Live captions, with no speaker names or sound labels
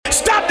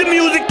the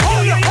music.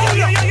 Hold up.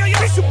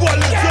 It's your boy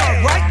Lil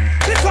Jon, right?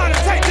 They're trying to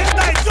take this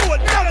thing to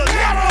another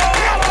level.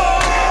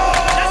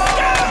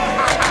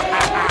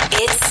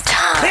 It's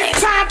time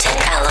to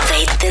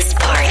elevate this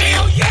party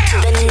to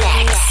the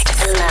next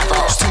level.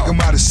 Let's take them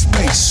out of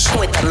space.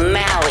 With the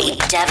Maui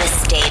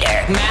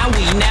Devastator.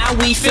 Maui, now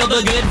we feel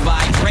the good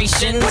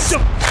vibrations. Put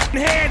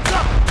your hands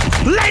up.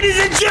 Ladies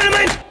and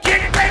gentlemen,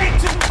 get ready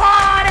to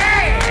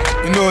party.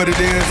 You know what it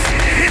is?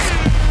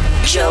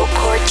 Joe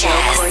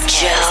Cortez.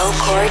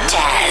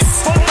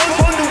 On the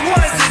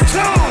ones and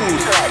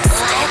twos.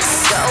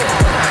 Let's go,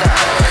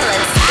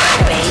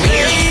 baby.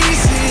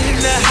 Ladies in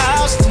the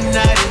house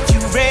tonight, if you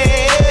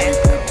ready.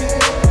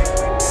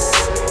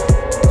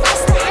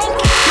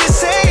 You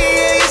say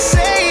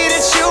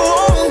that you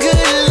want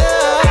good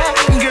love.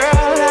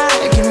 Girl,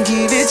 I can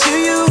give it to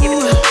you.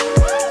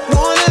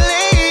 Wanna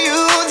lay you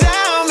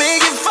down,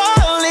 make you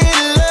fall in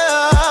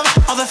love.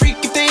 All the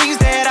freaky things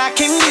that I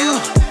can do.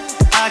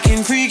 I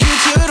can freak you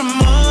to the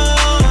morning.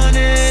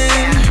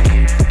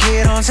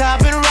 Get on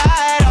top and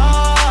ride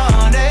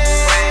on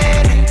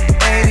it.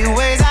 Any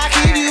ways I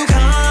keep you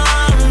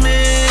coming.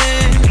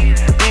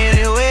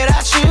 Any way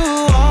that you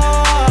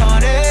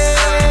want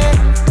it.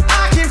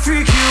 I can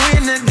freak you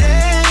in the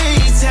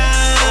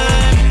daytime.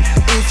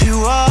 If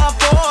you up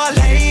for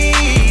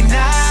late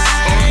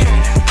night,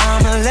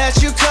 I'ma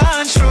let you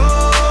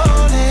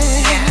control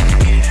it.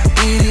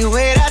 Any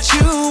way that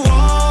you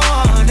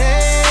want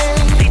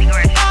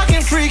it. I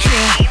can freak you.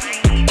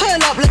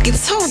 Pull up looking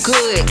too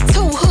good,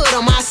 too hood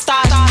on my style.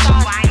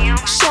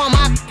 Show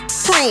my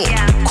friend,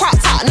 crop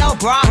top, no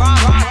bra.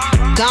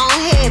 Go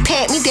ahead,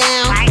 pat me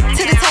down.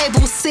 To the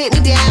table, sit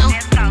me down.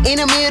 In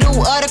the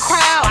middle of the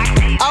crowd.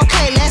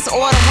 Okay, let's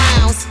order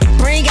rounds.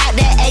 Bring out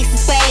that ace of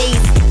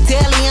spades,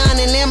 Deleon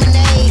and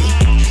lemonade.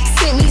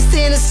 Sit me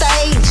center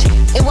stage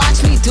and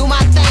watch me do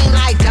my thing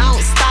like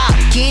don't stop.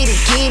 Get it,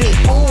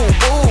 ooh,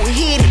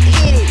 hit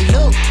it.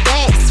 Look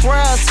back,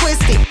 swirl,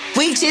 twist it.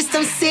 We just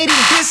some city.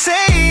 You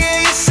say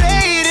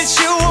that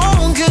you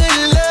want good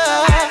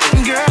love.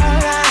 Girl,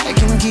 I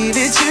can give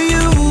it to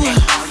you.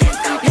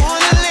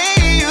 Wanna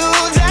lay you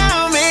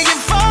down, make you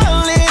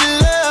fall in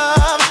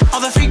love. All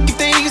the freaky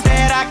things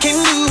that I can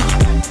do.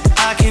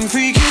 I can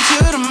freak you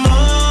to the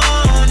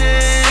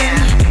morning.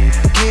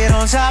 Get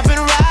on top and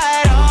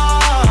ride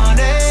on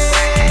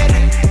it.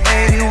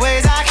 Any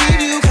ways I keep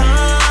you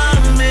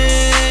coming.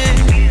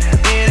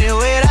 Any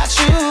way that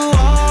you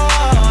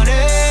want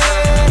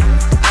it.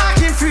 I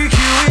can freak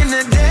you in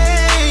the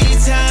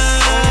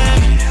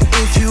daytime.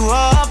 If you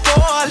up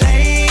for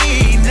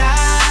late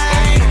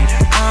night,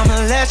 I'ma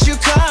let you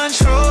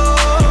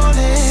control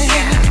it.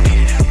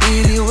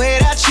 Any way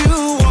that you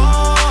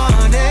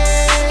want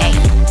it.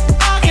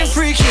 I can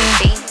freak you.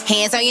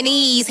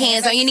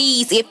 Hands on your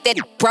knees. If that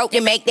broke,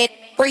 then make that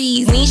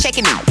freeze. We ain't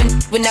shaking it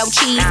with no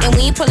cheese, and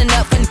we ain't pulling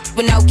up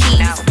with no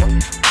keys. I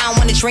don't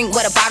wanna drink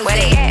what a bottle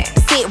at.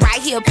 Sit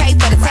right here, pay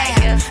for the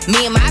tab.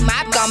 Me and my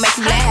gon' make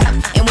you laugh.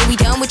 And when we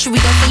done with you, we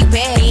gon' see you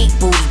back. Big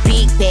booty,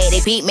 big bad,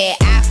 they beat me.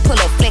 I pull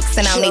up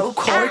flexing on it.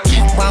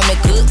 Want a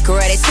good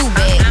girl, that's too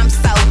bad. I'm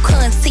so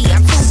cunty,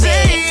 I'm too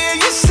bad.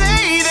 You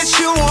say that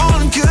you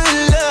want good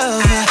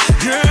love.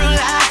 Girl,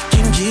 I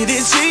can give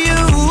it to you.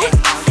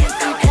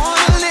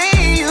 Wanna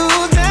lay you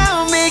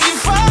down, make you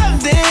fall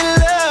in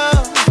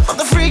love. All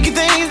the freaky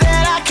things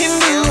that I can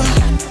do.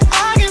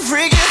 I can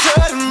freak you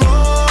till the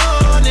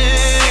morning.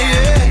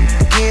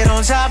 Get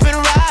on top and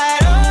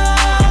ride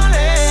on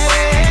it.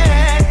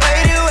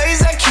 Any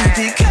ways I keep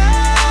it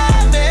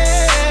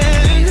coming.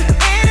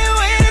 Any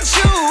way that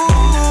you.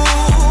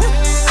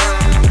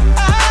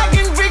 I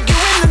can freak you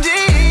in the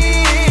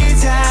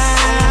daytime.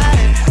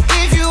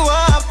 If you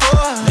up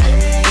for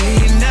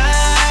late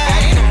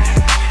night.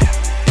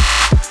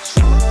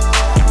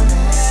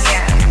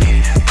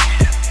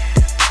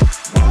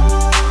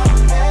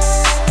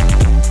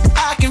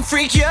 I can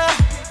freak you.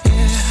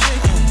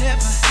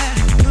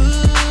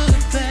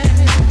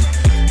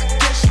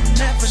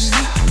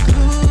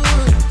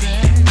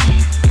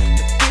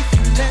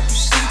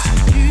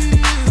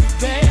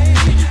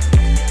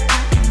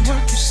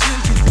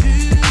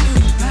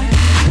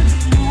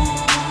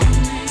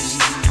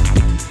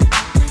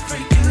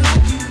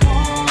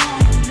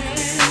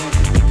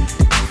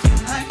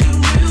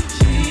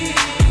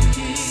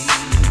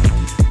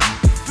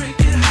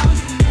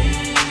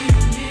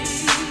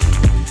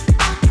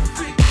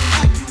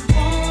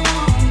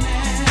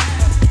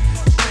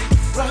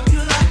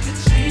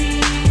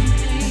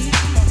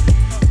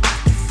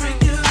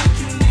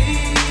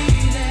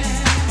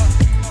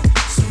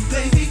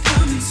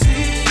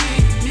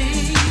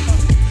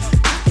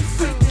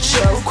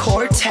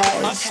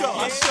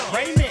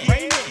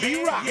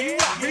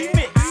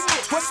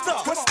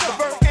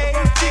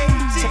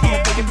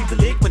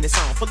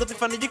 Pull up in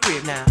front of your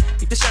crib now.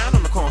 Keep the shine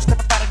on the corner. Step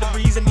up out of the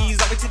breeze and knees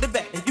all the way to the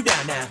back. And you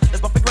down now.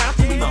 Let's bump the ground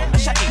till we moan. I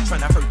ain't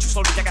trying to hurt you.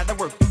 Slowly, I got to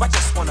work. I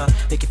just wanna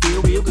make you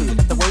feel real good.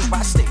 At the words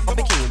by stick,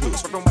 bumping Kenwood,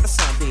 swerving by the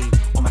sunbeam.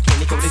 On my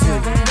candy coated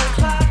good. 7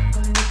 o'clock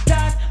on the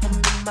dot. I'm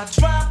in my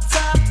drop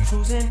top,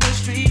 cruising the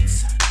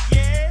streets.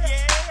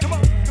 Yeah, come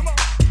on.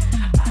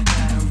 I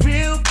got a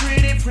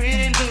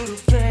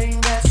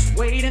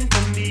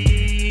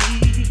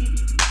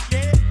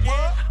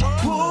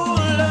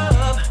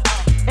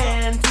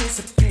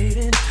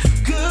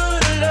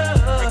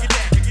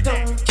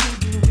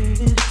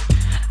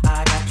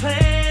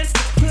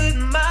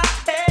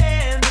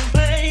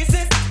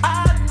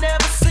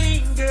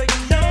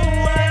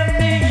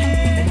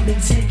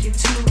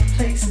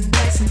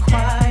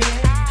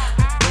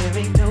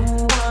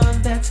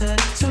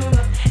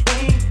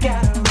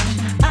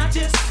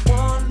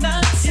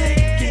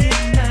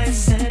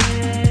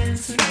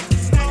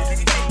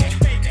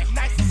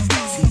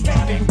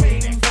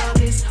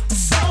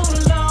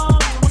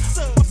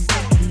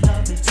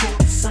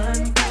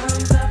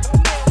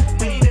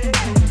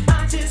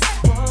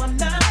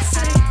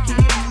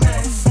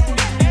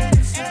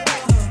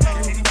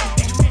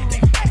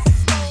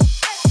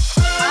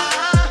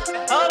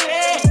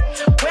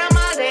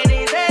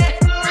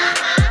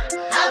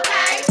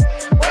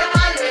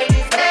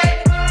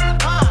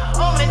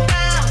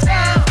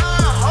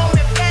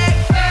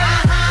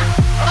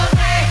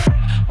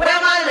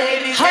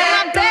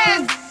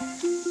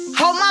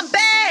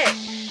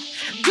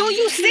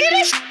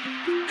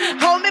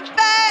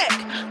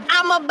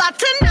about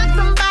to knock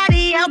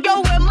somebody out. Yo,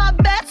 with my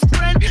best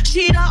friend.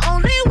 She the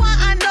only one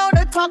I know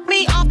to talk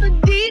me off the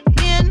deep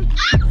end.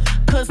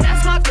 Cause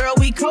that's my girl,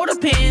 we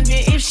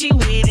codependent. If she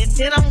with it,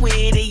 then I'm with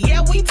it.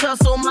 Yeah, we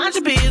tussle, mind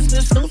your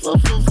business. So.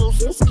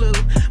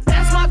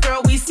 That's my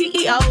girl, we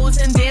CEOs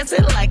and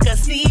dancing like a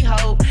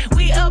C-ho.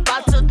 We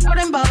about to throw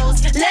them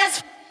bows.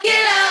 Let's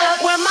get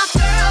up. Where my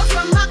girls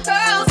at?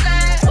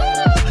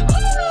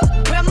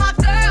 Where my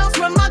girls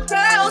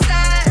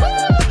at?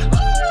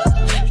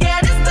 Yeah,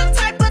 this the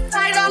type of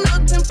night I'm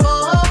looking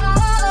for.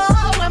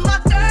 Where my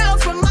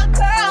girls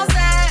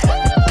at?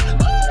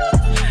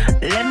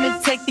 Let me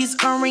take these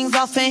earrings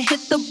off and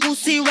hit the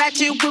Boosie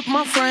Ratchet with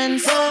my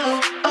friends.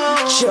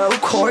 Joe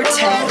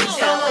Cortez.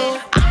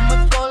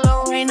 I'ma go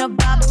Lorraine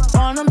about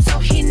on him so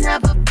he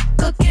never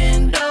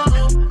again.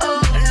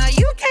 Now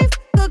you can't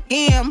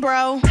again,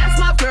 bro. That's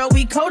my girl,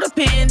 we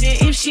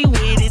codependent. If she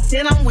with it,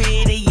 then I'm with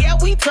it. Yeah,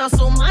 we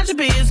tussle, mind your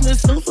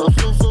business. So.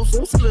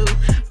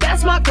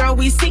 That's my girl,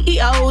 we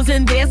CEOs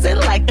and dancing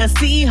like a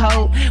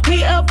C-ho.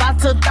 We about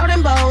to throw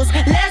them bows.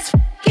 Let's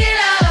get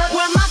up.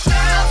 Where my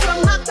girls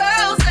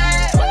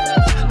at?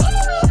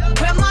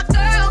 Where my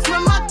girls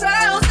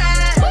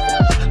at?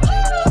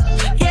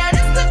 Yeah,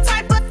 this the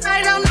type of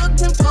night I'm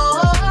looking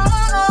for.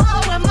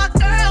 Where my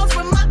girls at?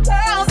 Where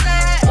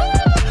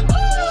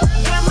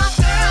my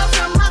girls at?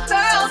 Where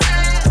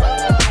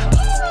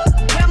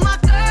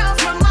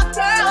my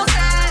girls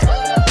at?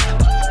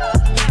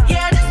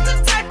 Yeah, this the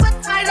type of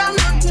night I'm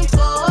looking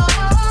for.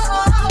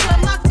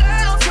 Where my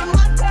girls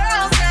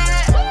at?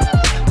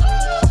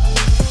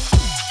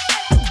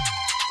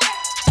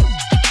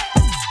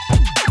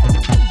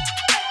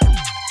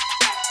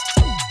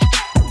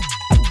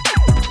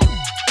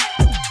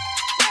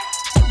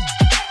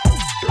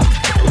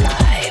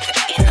 Live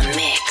in the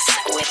mix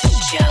with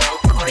Joe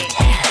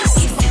Cortez.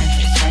 It's time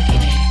for the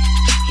circulator.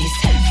 It's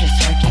time for the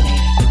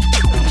circulator.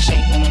 I'ma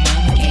shake what my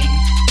mama gave me.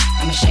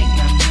 I'ma shake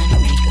my money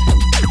maker.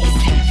 It's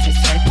time for the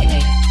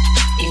circulator.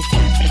 It's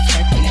time for the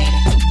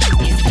circulator.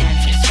 It's time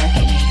for the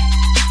circulator.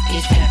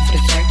 It's time for the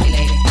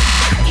circulator.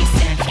 It's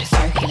time for the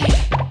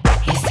circulator.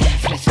 It's time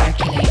for the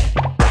circulator.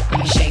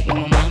 I'ma shake what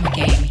my mama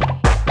gave me.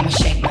 I'ma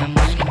shake my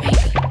money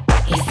maker.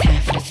 It's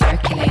time for the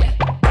circulator.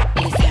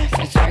 It's time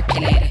for the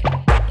circulator.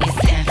 It's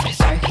time for the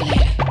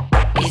circulator.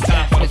 It's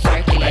time for the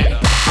circulator.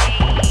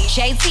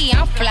 JT,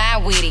 I'm fly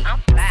with it.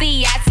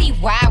 CITY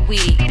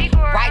with it.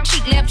 Right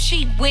cheek, left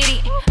cheek with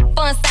it.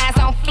 Fun size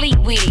on fleet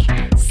with it.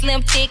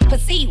 Slim, thick,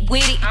 petite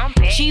with it.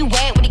 She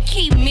wet with it,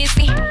 keep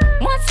missing.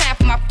 One time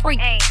for my freak.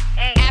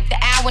 After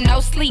hour, no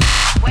sleep.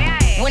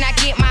 When I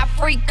get my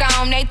freak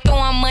on, they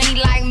throwing money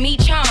like me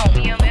chon.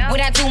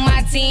 When I do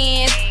my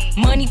dance,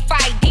 money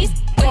fight, these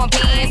throwing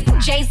bands.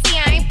 JC,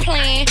 I ain't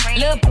playing.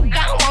 Lil'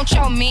 I don't want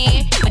your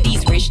man. But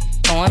these rich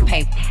throwing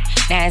paper.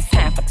 Now it's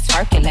time for the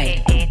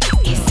circulator. It's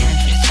time for the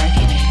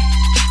circulator.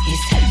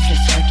 It's time for the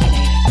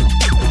circulator.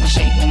 I'ma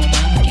shake what my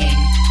mama gave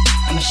me.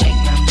 I'ma shake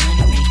my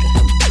money maker.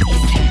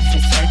 It's time for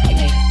the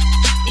circulator.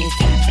 It's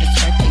time for the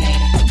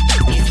circulator.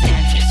 It's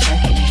time for the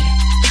circulator.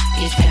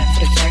 It's time for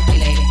the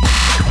circulator.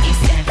 It's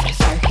time for the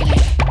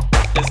circulator.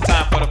 It's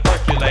time for the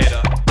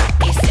percolator.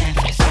 It's time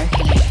for the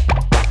circulator.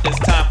 It's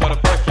time for the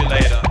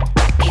percolator.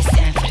 It's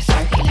time for the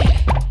circulator.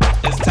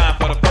 It's time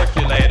for the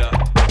percolator.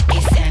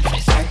 It's time for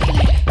the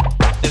circulator.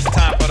 It's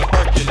time for the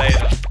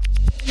percolator.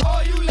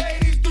 All you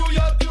ladies do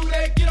your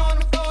duty, get on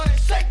the floor and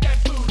shake that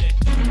booty.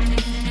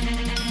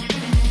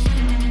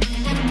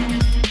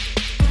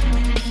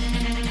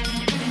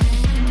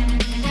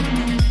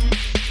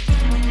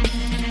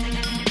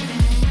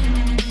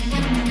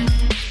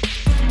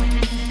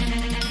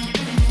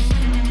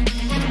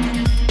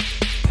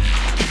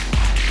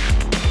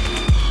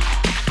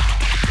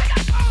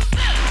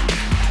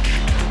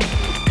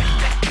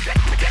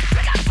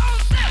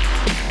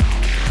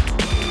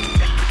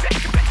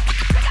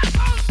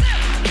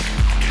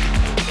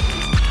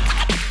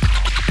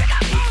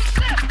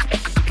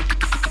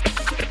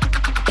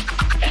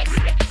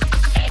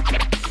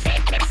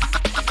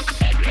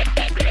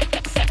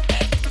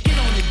 Get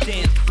on the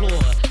dance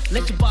floor,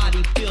 let your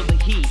body feel the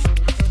heat.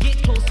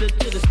 Get closer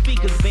to the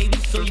speakers, baby,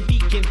 so your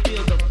beat can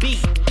feel the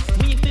beat.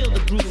 When you feel the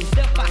groove,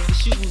 step out your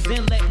shoes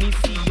and let me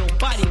see your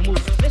body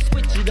move. Let's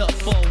switch it up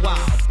for a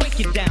while, break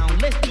it down,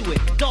 let's do it,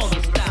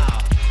 doggy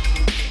style.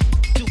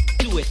 Do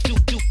it,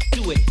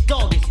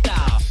 doggy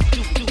style.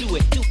 Do it,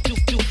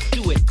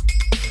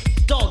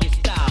 doggy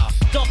style.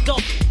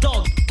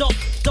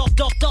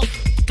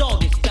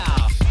 Doggy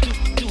style.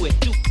 Do it,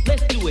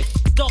 let's do it,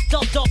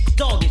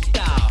 doggy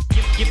style.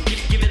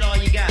 Give it all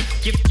you got.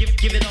 Give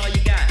it all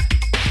you got.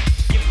 Give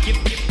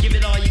it all you got. Give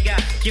it all you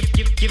got.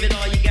 Give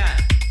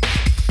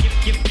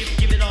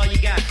it all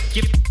you got.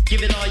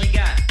 Give it all you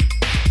got.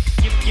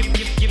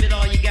 Give it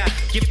all you got.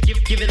 Give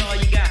it all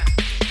you got.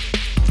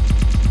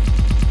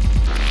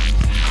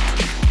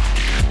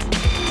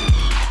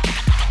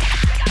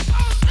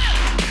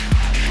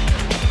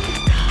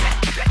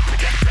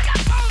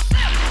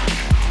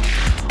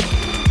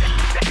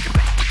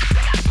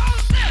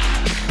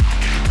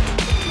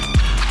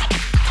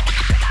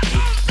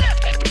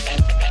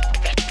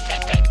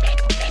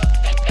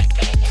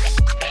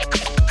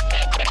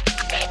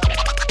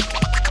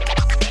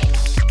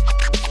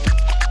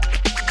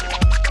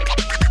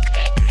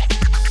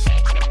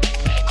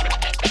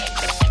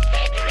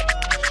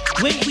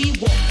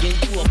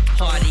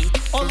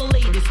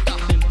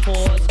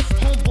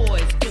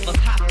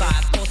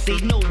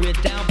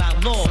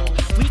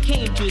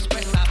 to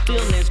express our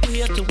feelings. We're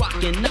here to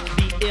rock and not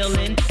be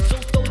illin'. So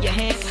throw your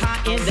hands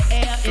high in the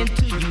air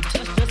until you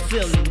touch the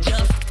ceiling.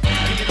 Just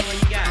give it all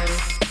you got.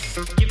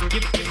 Give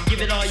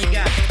it all you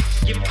got.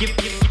 Give it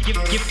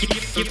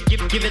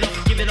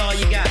all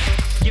you got.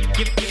 Give it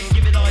all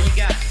you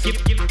got.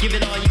 Give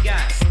it all you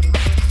got.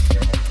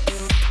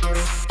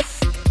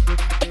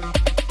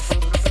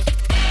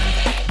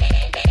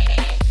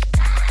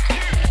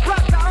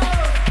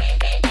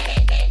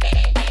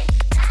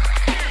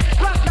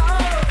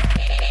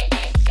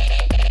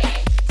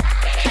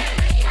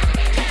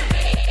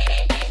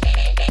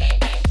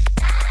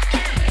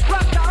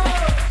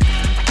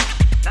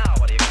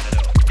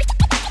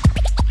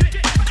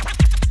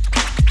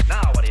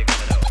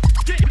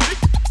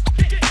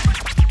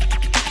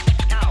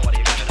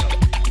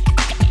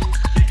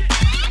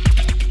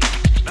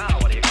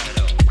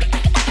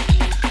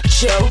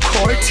 Joe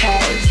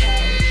Cortez.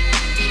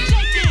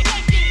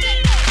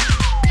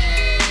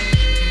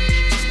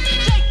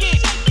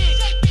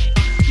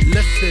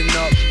 Listen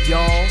up,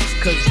 y'all,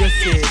 cause this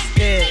is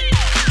it.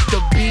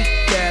 The beat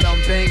that I'm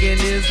banging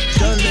is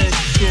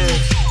delicious.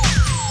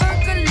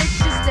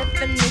 Fergalicious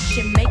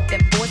definition, make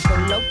them boys go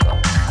loco.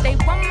 They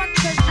want my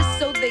treasure,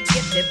 so they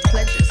get their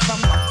pleasures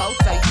from my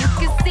photo. You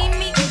can see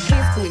me, you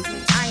can't squeeze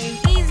me. I ain't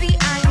easy,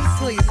 I ain't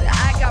sleazy.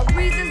 I got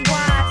reasons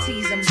why I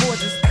tease them.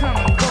 Boys just come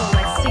and go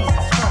like seasons.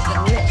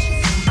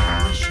 Fergalicious,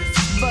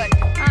 but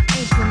I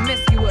ain't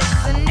promiscuous.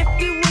 And if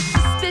you were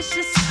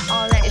suspicious,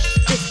 all that is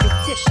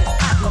fictitious.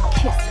 I blow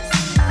kisses.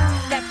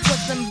 That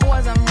puts them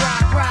boys on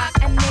rock,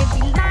 and they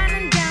be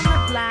lining down the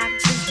block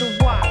just to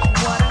watch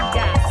what I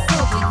got. So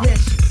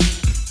delicious.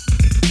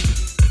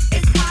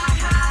 It's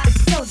high,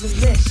 it's so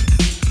delicious.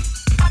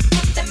 I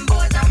put them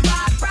boys on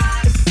rock,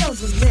 it's so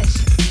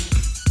delicious.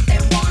 They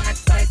wanna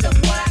taste of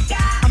what I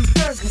got. I'm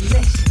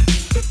Fergalicious.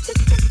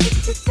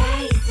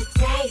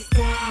 Taste.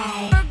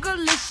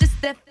 Fergalicious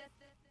step.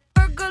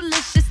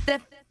 Fergalicious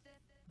step.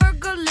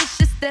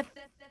 Fergalicious step.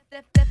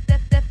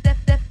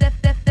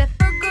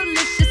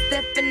 Fergalicious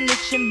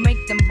definition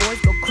make them boys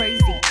go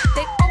crazy.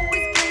 They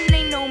always claim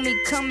they know me,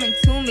 coming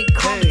to me,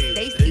 call me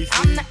Stacy.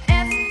 I'm the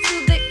F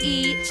to the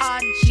E, R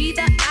G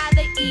the I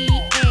the E,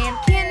 and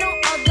can no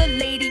other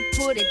lady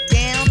put it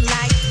down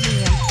like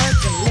me. I'm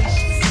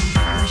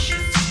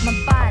Fergalicious. My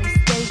body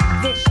stay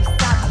vicious.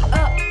 I be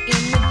up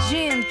in the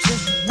gym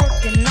just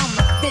working on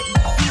my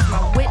fitness. He's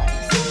my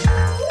witness.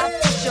 I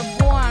put your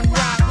boy on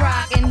rock,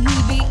 and he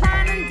be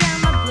lining down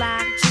my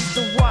block just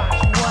to watch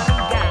what I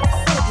got.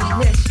 So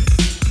delicious.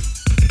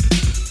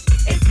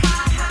 It's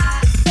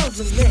high, it's so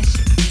delicious.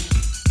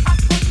 I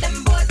put them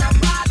boys on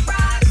rock,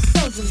 it's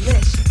so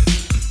delicious.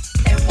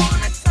 They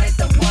wanna taste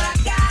of what I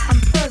got. I'm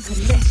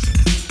Fergalicious.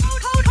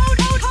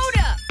 Hold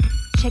up.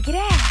 Check it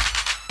out.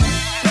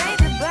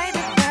 Baby,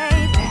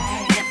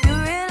 if you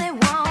really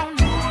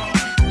want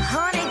it,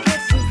 honey, get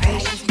some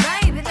patience,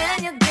 baby,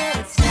 then you'll get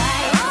it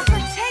tight. I'll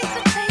put taste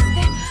it,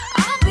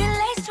 I'll be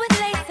laced with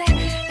lace.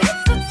 It's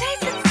so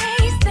tasty,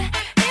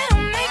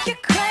 it'll make you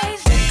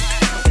crazy.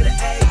 To the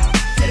A,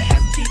 to the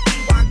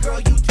S-T-E-Y, girl,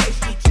 you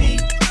taste me G.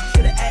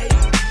 To the A,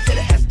 to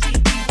the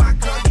S-T-E-Y,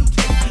 girl, you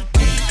taste me D.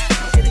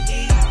 To the E,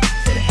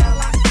 to the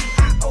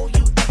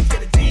L-I-C-I-O-U-S, to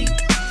the D,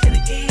 to the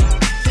E, to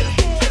the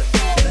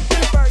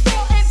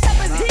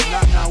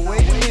Now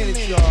wait a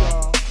minute,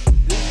 y'all.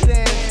 This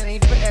dance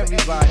ain't for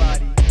everybody.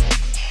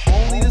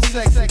 Only the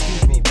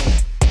sexy people.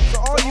 So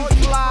all you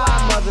fly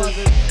mothers,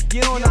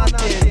 get on out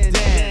there and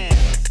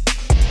dance.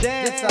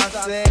 Dance, I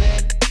said.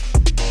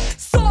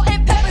 Salt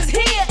and pepper's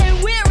here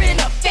and we're in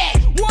effect.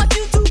 Want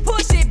you to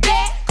push it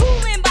back.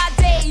 Cooling by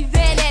day,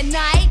 then at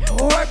night,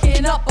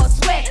 working up a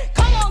sweat.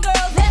 Come on,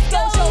 girls, let's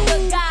go show the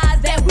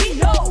guys that we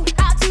know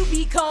how to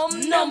become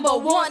number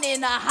one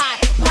in a hot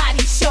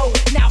body show.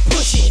 Now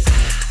push it.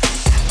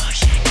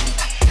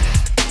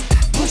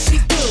 Push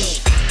it good.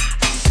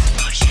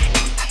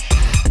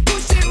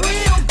 Push it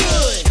real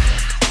good.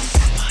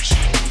 Push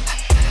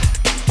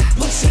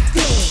it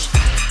good.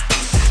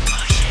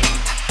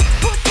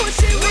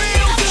 Push it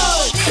real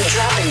good.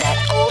 Dropping that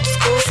old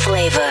school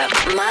flavor,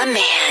 my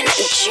man,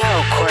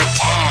 Joe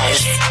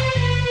Cortez.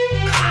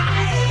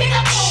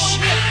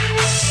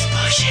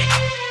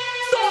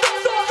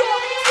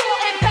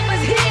 Salt and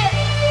pepper's here.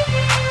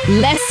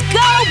 Let's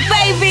go,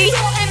 baby.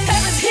 Salt and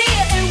pepper's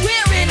here and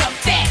we're in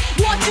effect.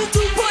 Want you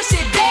to push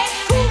it back.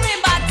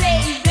 Cooling by day,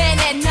 then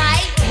at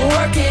night,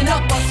 working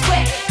up a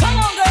sweat. Come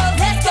on, girls,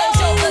 let's go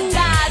show the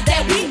guys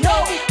that we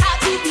know how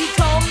to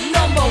become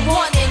number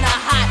one in a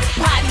hot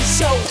body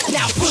show.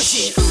 Now push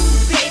it.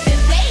 Baby,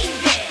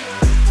 baby.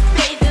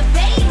 Baby,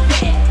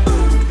 baby.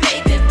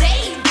 Baby,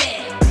 baby.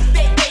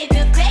 Baby,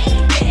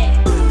 baby.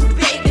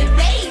 Baby,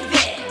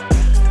 baby.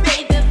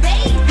 Baby,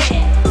 baby.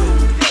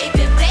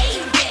 Baby,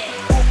 baby.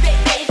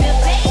 Baby,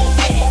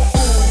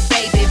 baby.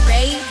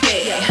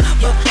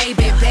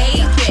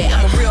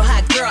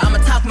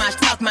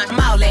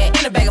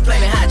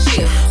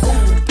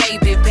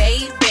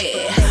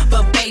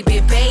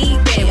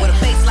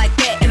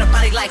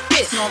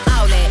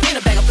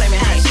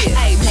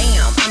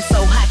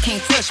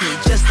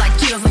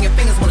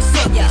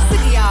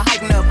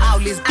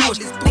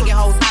 realest nigga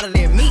hoes hotter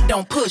than me,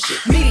 don't push it.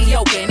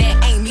 Mediocre, and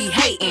that ain't me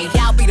hating.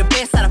 Y'all be the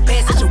best out of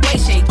bad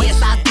situation.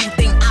 Yes, I do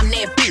think I'm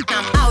that bitch.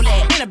 I'm all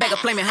that in a bag of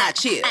flaming hot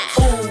chips.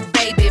 Ooh,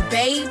 baby,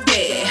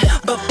 baby,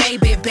 but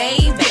baby,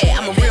 baby,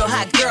 I'm a real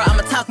hot girl.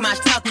 I'ma talk my,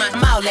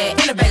 I'm all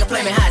that in a bag of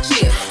flaming hot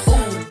chips.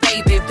 Ooh,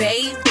 baby,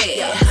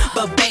 baby,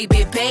 but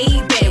baby,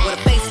 baby, with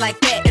a face like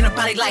that and a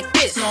body like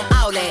this, so I'm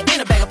all that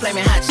in a bag of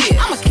flaming hot chips.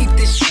 I'ma keep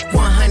this shit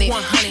 100.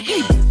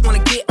 He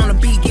wanna get on the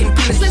beat, getting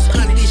punished. Let's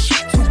keep this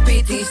shit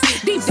 250s.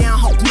 Deep down,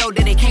 hope know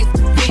that they can't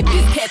with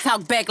this. Cat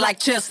talk back like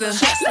Chester.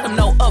 Let them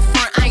know up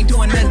front, I ain't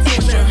doing nothing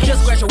extra.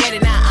 Just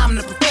graduated, now I'm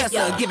the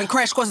professor, giving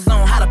crash courses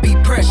on how to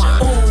beat pressure.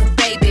 Ooh,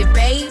 baby,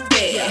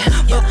 baby,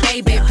 but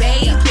baby,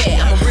 baby,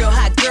 I'm a real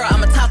hot girl.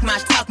 I'ma talk my,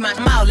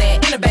 I'm all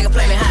that in a bag of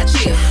flaming hot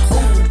chips. Ooh,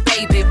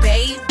 baby,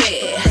 baby,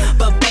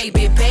 but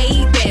baby,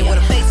 baby, with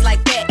a face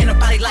like that and a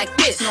body like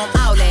this, so I'm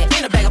all that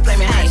in a bag of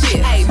flaming hot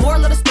chips. Hey,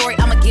 moral of the story,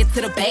 I'ma get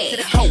to the bag.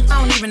 Hope I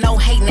don't even know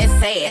hating, that's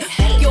sad.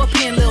 Your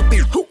opinion, little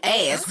bitch, who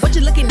ass? What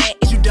you looking at?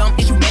 Is you dumb?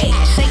 Is you mad?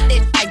 Shake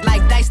that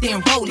like dice,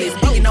 then roll it.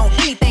 You know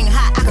anything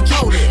hot, I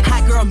control it.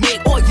 Hot girl,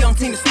 Meg, or young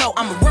Tina Snow,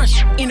 I'ma run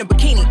in a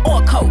bikini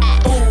or a coat.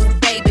 Ooh,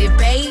 baby,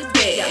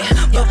 baby,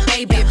 but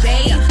baby,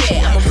 baby,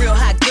 I'm a real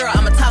hot girl.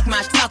 I'ma talk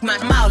my,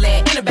 I'm all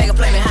that in a bag of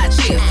flaming hot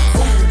chips.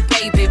 Ooh,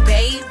 baby,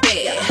 baby,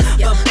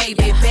 but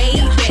baby,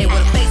 baby,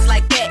 with a face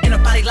like that and a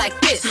body like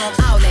this, so I'm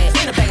all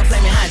that in a bag of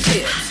flaming hot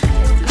chips.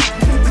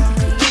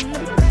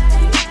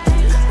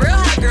 Real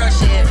hot girl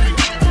shit.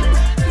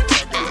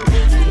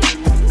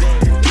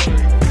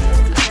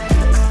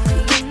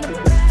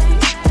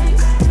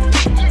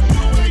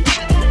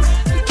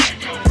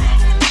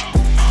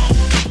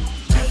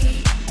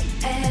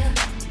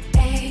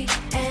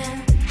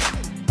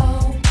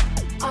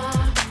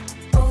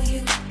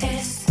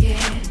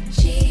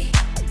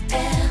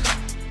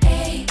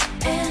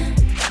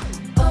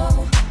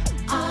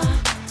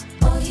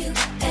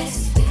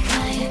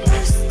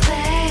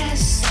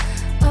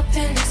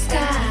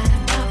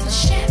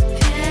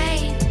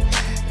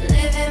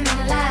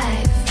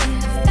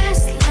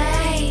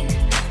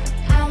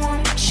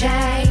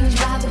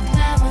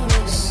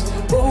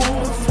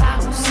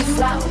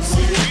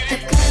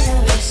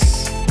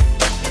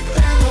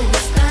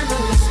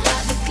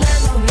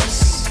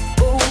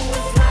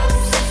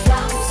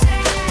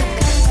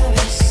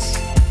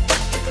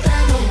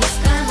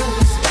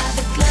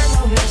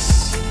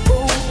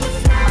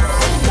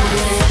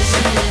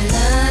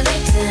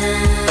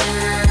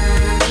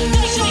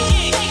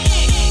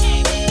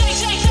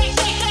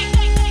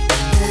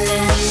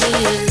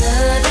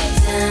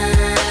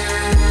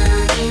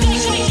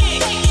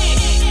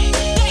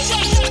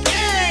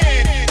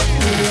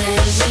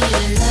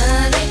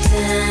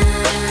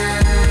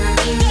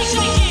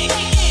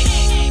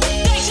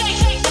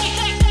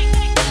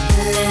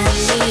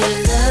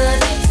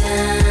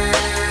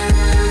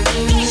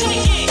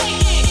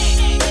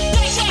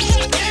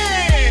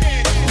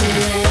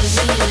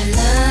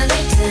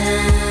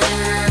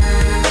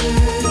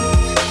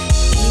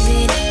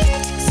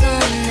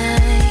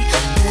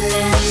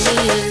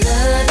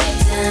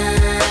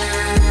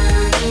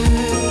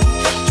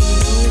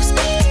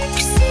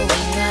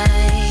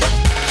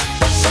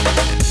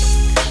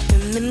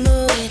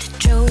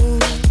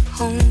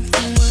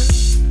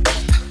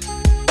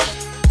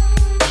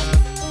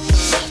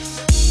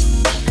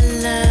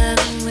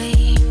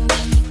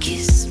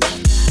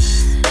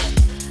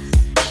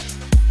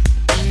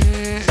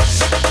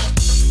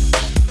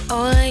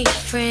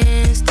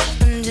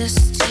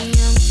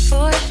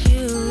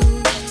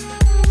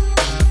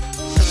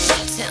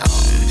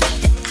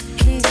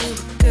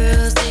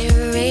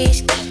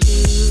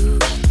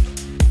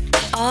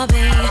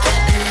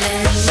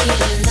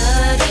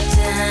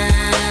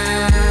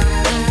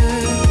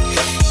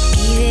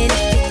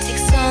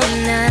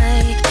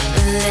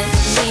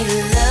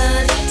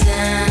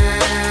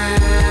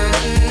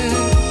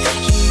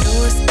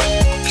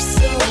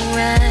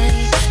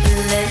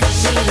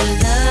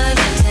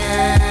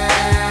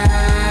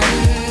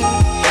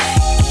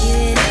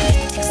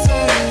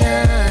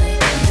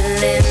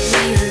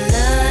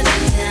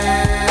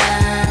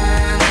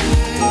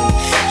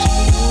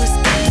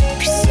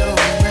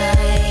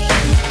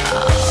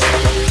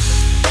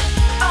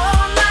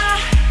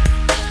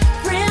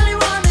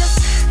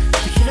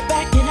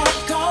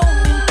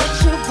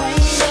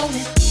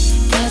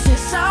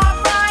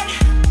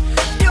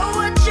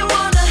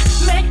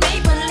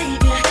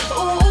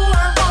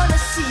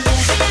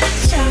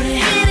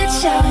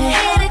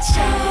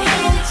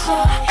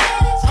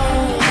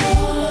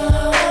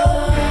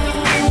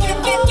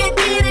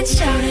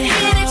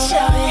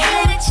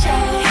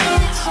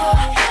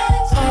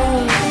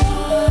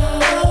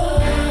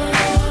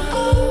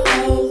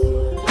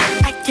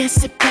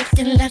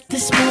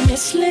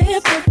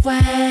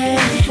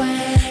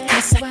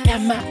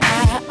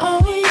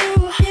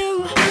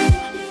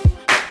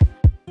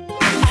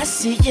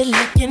 see you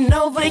looking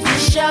over your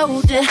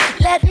shoulder.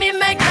 Let me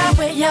make my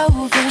way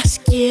over.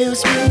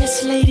 Excuse me,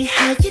 Miss Lady,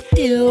 how you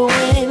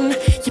doing?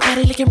 Your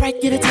body looking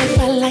right, you're the type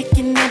I like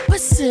and I'm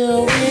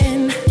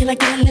pursuing. Can I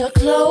get a little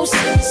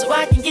closer so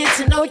I can get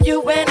to know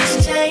you and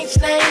exchange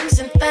names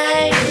and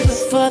things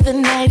before the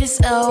night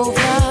is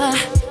over?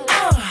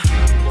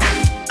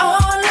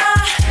 All I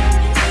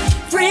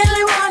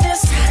really want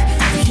is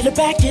for you to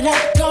back it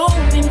up, go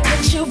and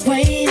put your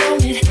weight on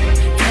it.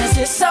 'Cause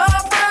it's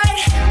alright,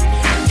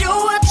 do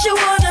what you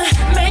wanna,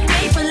 make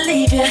me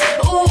believe you.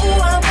 Ooh,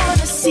 I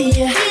wanna see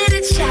you. Hit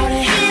it, shout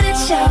it, hit it,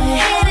 shout it,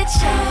 hit it,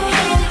 shout it,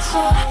 hit it,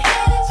 shout it.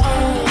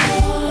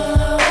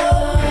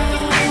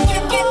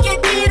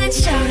 Hit it,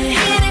 shout it,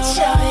 hit it, shout it, hit it,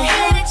 shout it,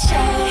 hit it,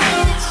 shout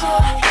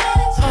it.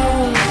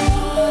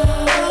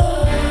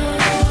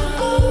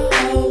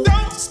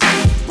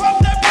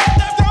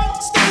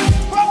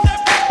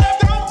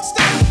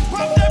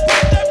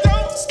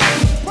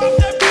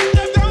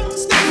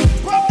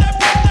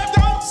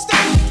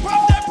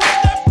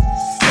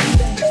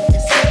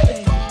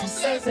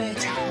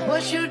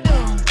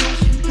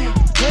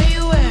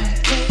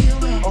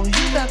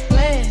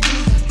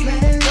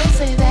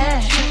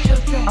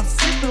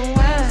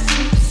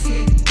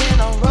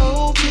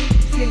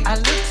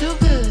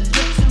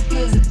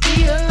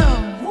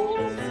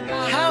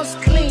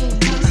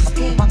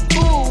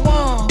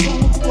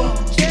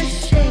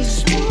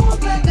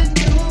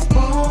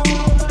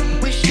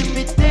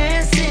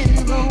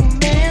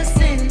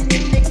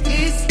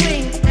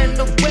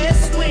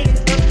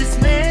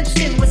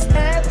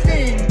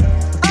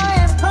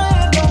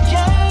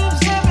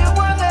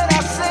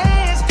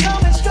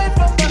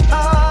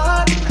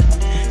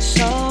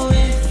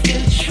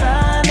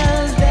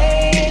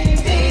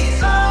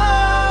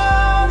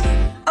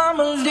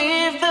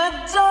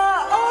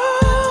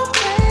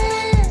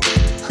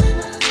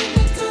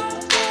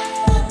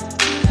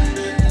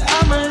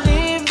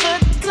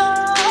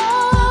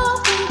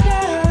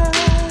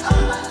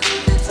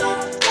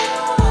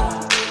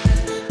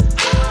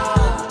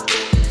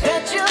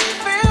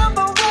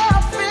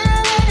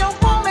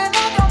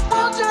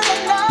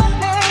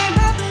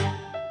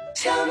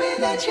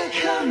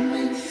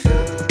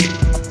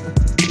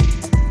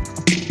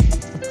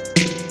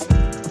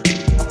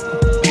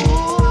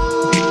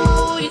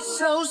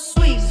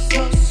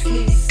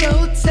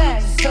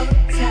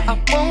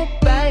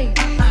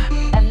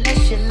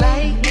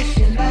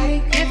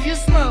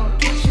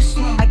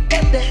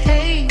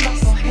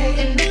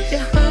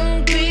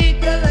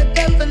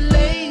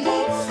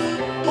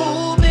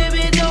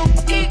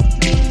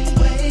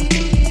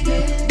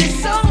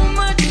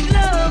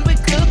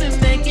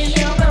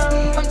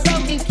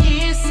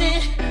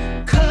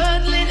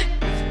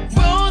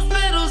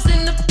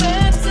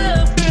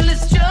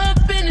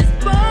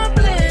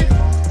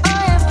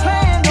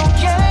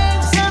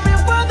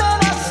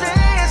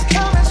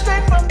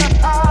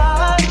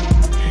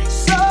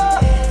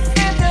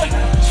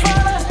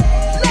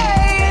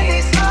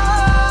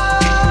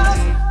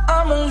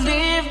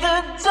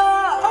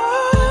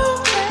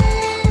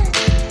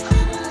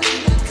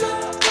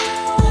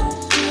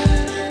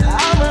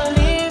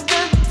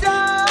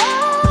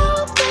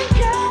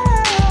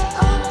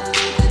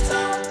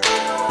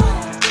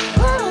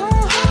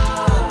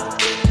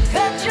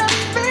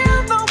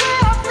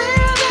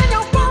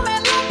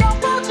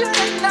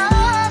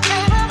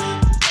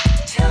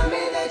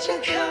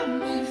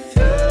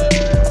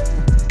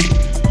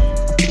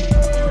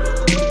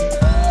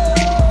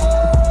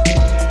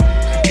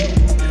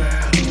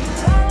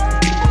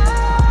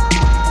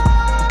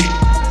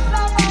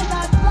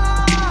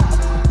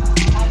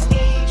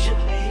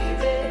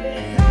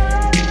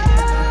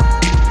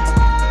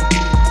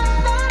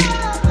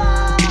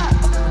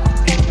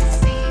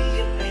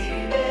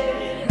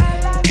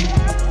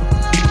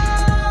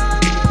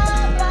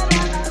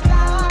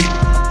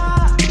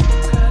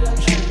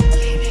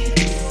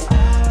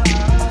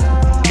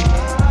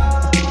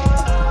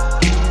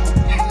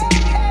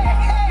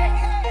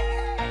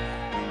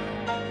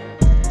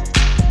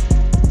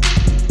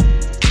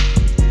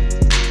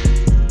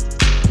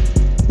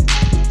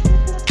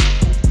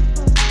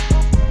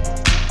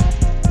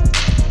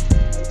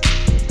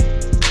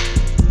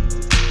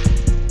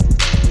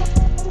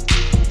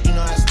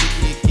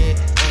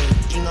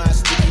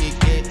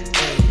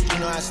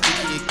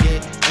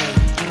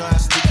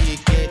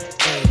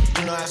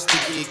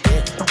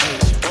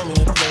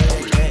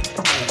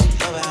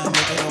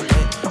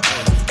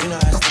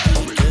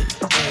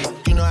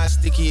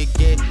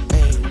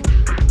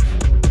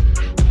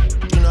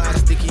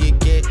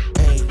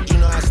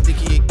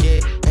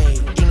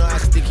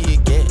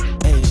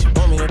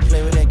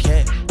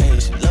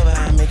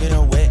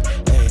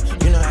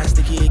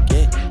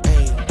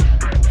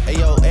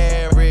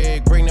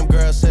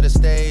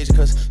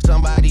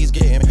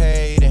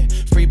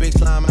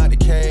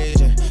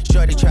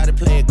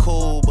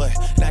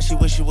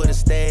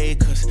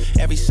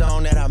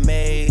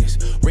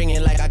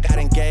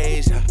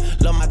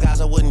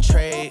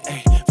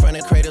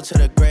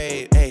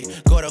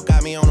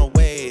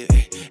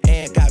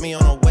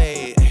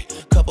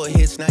 Couple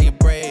hits, now you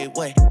brave.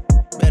 Wait,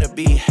 better better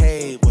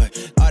behave.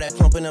 What? All that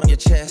pumping up your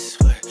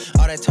chest. What?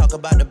 All that talk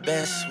about the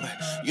best. What?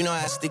 You know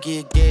how sticky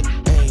it get.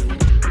 Ay.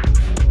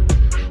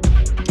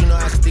 You know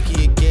how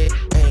sticky it get.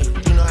 Ay.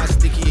 You know how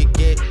sticky it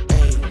get.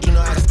 Ay. You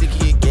know how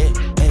sticky it get.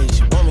 Ay.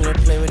 She want me to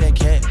play with that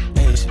cat.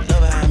 Ay. She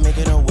love how I make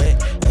it her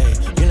wet. Ay.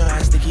 You know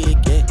how sticky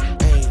it get.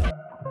 Ay.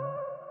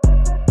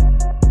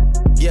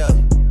 Yeah.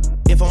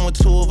 If I'm with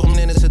two of them,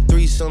 then it's a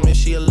threesome. If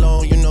she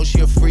alone, you know she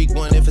a freak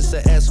one. If it's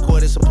an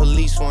escort, it's a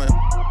police one.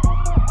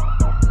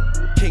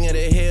 King of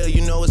the hill,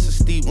 you know it's a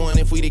steep one.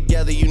 If we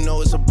together, you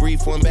know it's a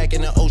brief one. Back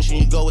in the ocean,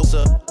 you go, it's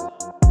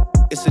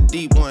a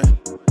deep one.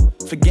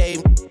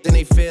 Forgave then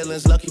they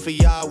feelings. Lucky for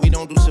y'all, we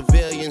don't do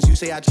civilians. You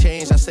say I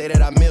changed, I say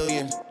that I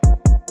million.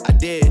 I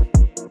did.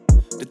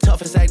 The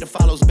toughest actor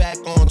follows back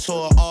on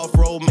tour.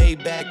 Off-road,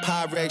 made back,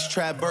 Pyrex,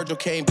 trap. Virgil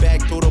came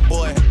back through the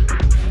boy.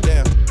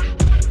 Damn,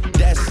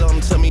 that's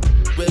something to me.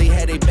 Really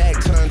had they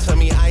back turned to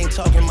me. I ain't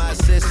talking my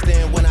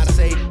assistant when I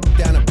say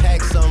down to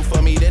pack something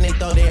for me. Then they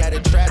thought they had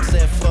a trap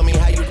set for me.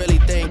 How you really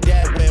think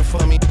that went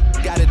for me?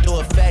 Gotta do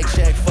a fact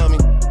check for me.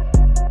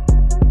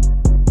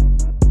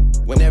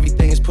 When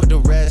everything is put to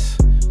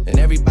rest, and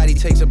everybody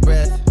takes a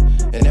breath,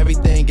 and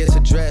everything gets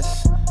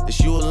addressed, it's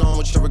you alone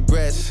with your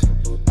regrets.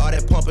 All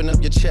that pumping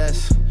up your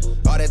chest,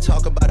 all that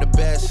talk about the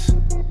best.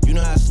 You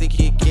know how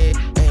sticky it get,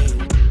 ayy.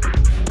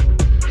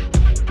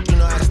 You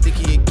know how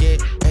sticky it get,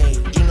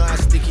 ayy. You know how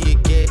sticky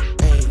it get,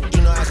 ayy.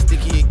 You know how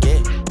sticky it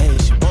get, ayy.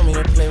 She want me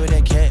to play with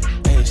that cat,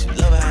 ayy. She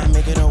love how I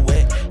make it her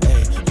wet,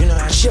 ayy. You know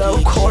how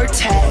Joe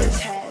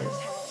Cortez.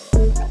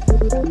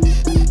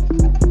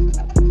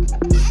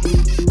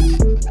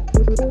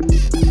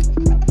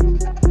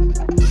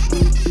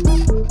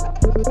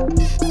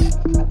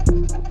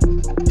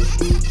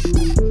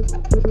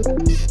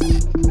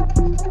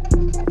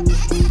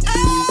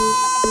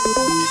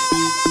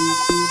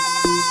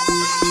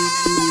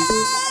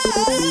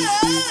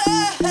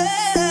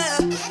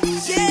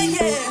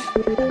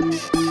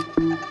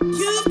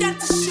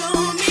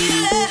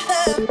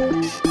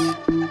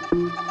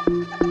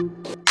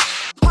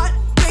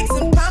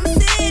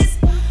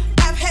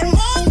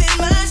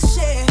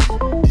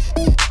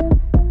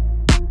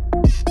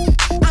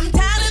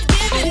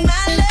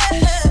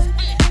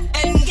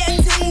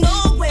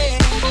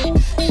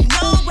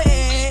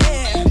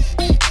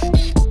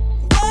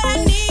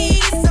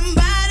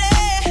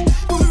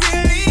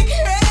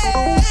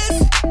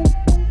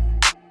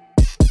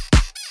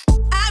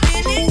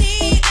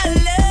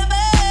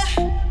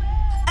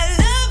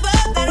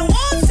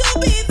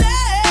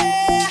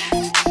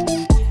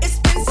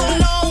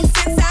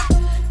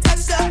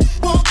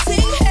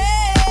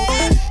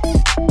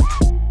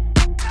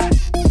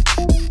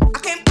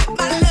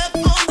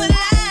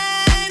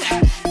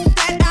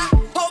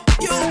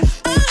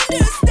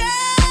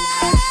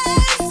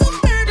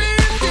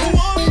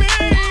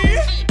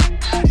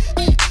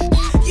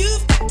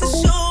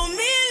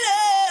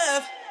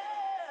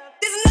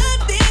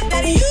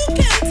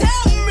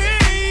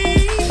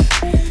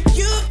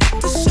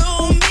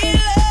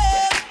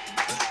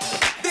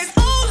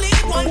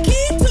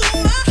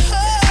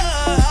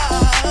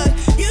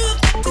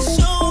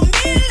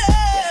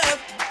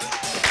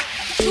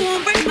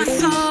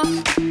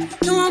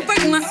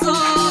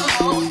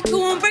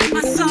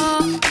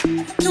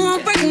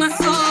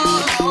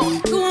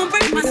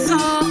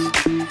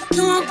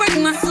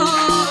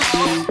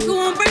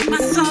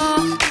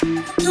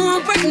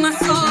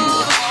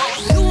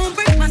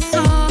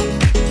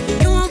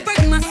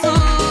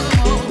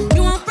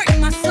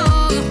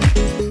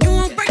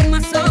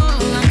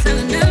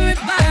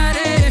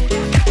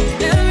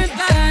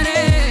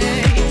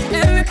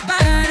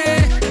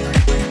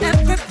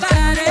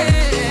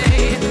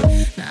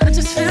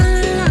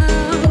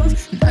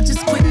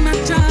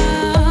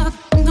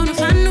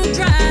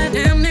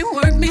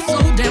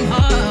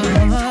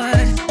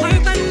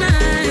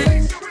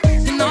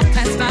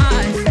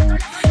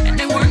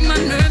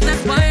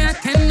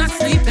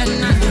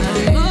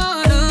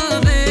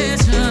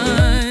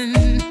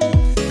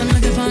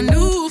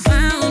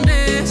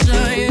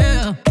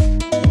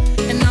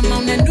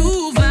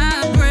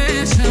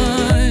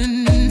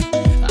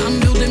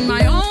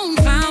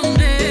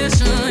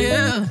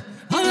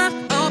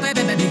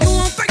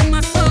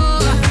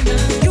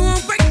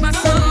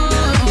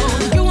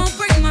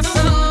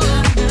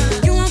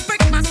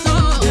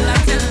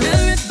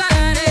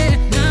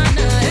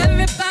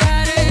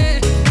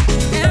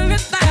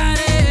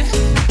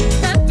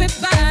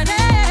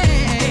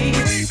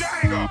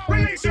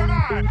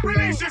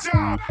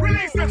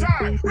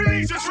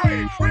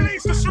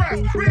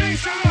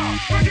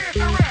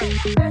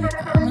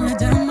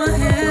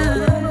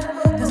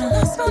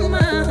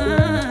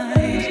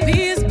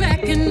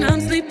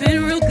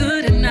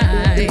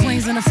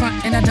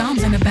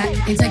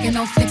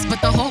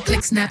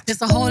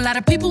 There's a whole lot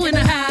of people in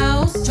the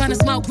house trying to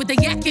smoke with the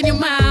yak in your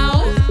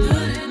mouth.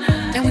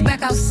 And we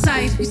back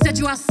outside. You said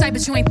you outside,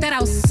 but you ain't that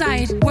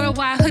outside.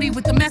 Worldwide hoodie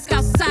with the mask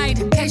outside.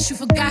 In case you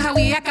forgot how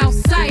we act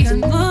outside.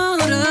 And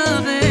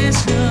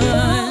motivation.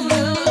 I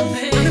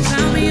done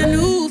found me a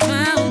new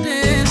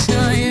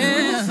foundation,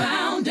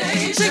 yeah.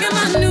 Checking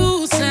my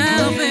new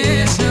salvation.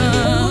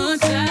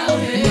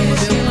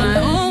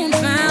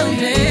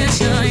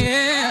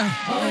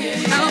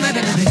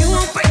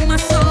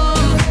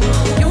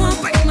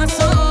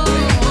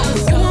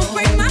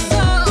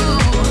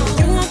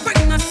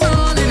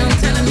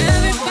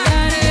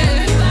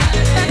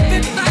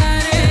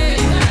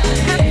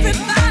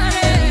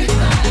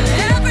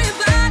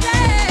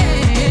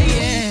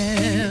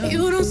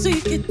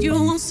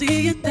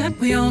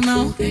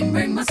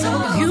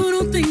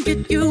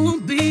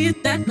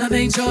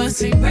 ain't yours.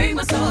 Can't break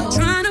my soul.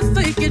 Trying to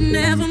fake it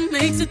never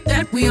makes it,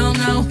 that we all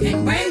know.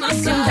 Can't break my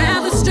soul. Can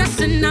have the stress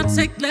and I'll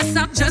take less,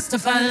 I'll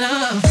justify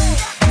love.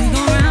 We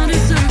go round in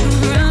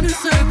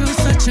circles,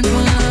 searching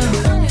for love.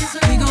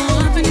 We go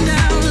up and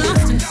down,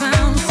 lost and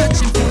found,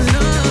 searching for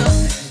love.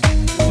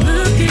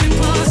 Looking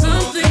for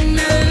something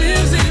that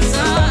lives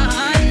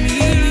inside me.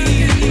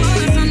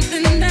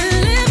 Something that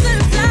lives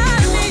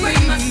inside me.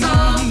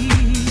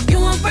 You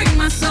won't break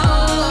my soul. You won't break my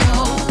soul.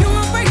 You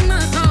won't break my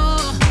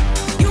soul.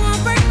 You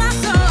won't break my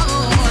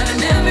soul.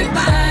 Telling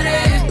everybody,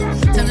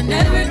 telling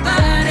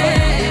everybody,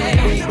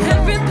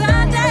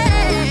 everybody,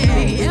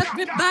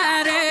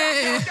 everybody.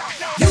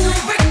 You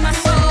won't break my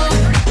soul.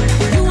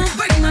 You won't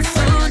break my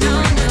soul. No,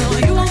 no.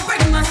 You won't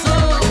break my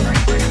soul.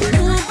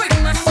 You won't break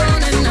my soul.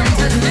 And I'm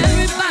telling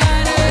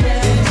everybody,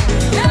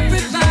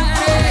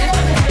 everybody,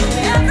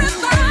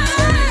 everybody,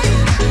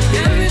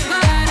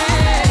 everybody.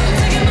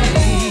 Taking my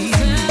own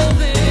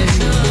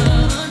salvation,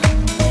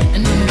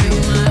 and I'm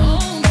building my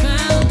own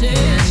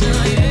foundation.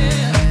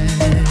 Yeah,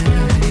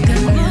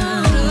 got my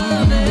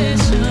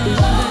motivation.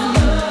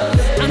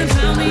 I done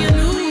found me a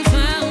new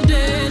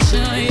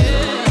foundation.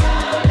 Yeah,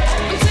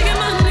 I'm taking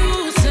my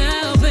new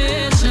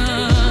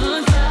salvation,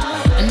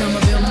 and I'ma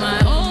build my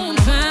own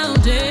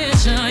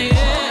foundation.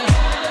 Yeah.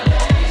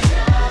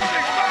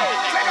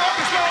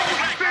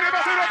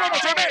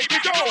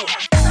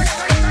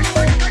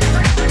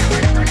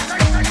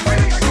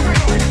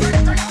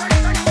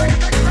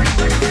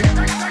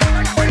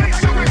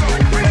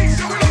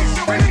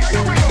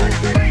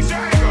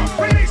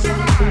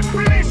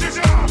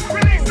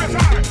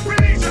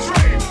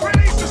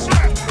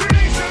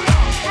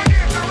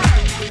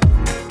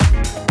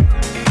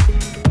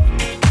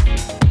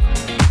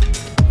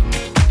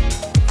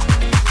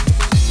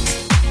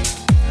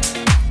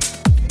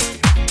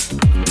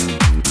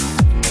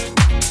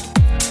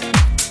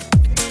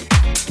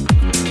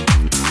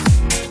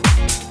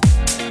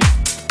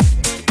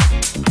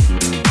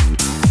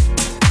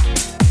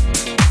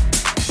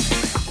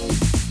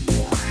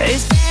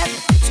 It's that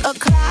 6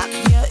 o'clock,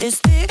 yeah, it's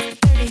thick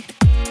 30.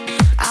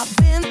 I've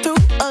been through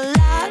a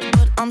lot,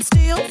 but I'm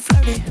still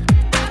flirty.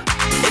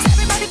 Is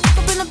everybody back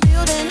up in the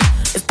building?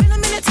 It's been a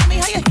minute, tell me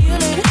how you're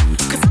healing.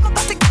 Cause I'm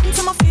about to get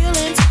into my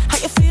feelings. How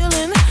you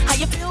feeling? How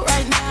you feel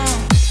right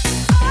now?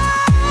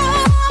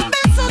 Oh, I've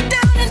been so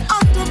down and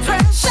under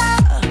pressure.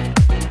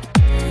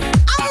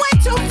 I'm way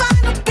too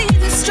fine to be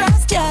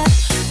distressed, yeah.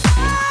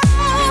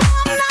 Oh,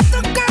 I'm not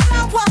the girl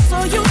I was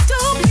or used to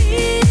be.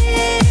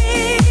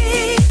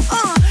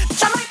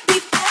 Try might be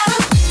better.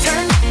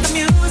 Turn up the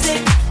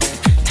music,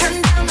 turn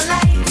down the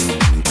lights.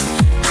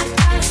 I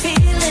got a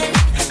feeling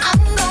I'm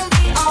gonna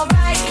be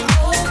alright,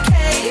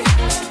 okay,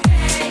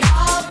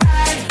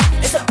 alright.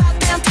 It's about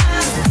damn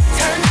time.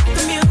 Turn up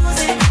the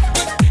music,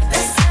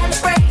 let's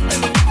celebrate.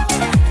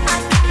 I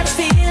got a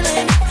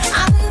feeling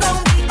I'm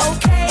gonna be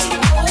okay,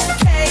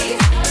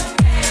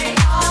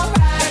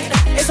 alright.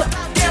 It's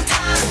about damn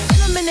time.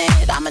 In a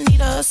minute, I'ma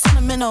need a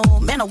sentimental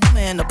man or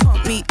woman to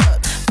pump me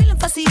up. Feeling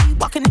fussy,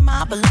 walking in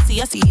my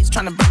Balenciennes,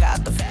 trying to bring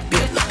out the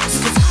fabulous.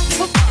 Cause I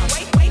give a fuck,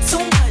 way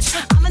too much.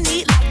 I'ma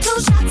need like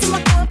 2 shots in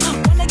my cup.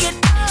 Wanna get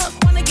up,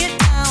 wanna get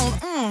down.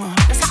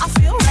 That's how I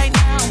feel right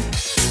now.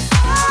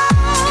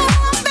 Oh,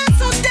 I've been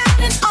so down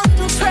and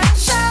under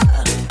pressure.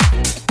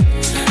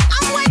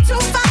 I'm way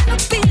too fine to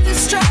be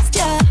distressed,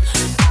 yeah.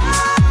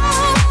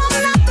 Oh,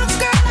 I'm not the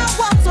girl I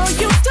was or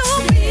used to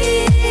be.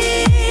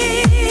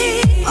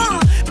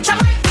 But I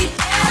might be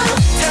better.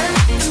 Turn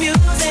up the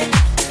music,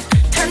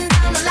 turn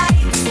down the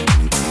lights.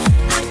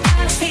 I got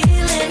a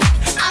feeling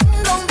I'm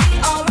gonna be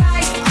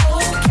alright,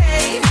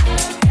 okay,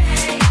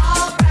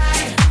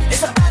 alright.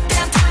 It's about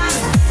damn time.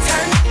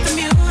 Turn up the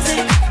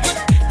music,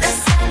 let's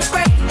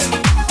celebrate.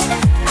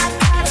 I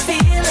got a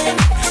feeling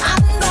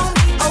I'm gonna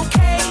be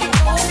okay,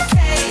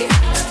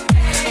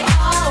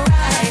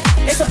 alright.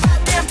 It's about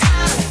damn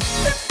time.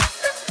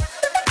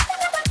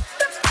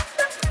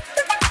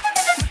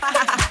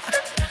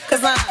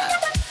 Cause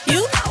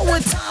you know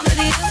what time it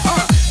is.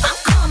 I'm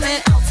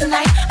coming out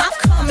tonight. I'm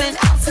coming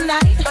out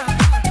tonight.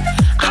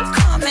 I'm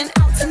coming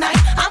out tonight.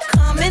 I'm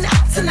coming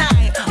out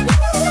tonight.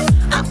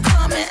 I'm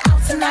coming out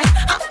tonight.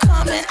 I'm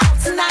coming out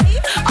tonight.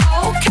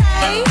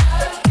 Okay,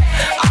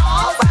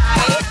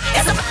 alright.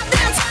 It's about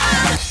damn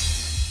time.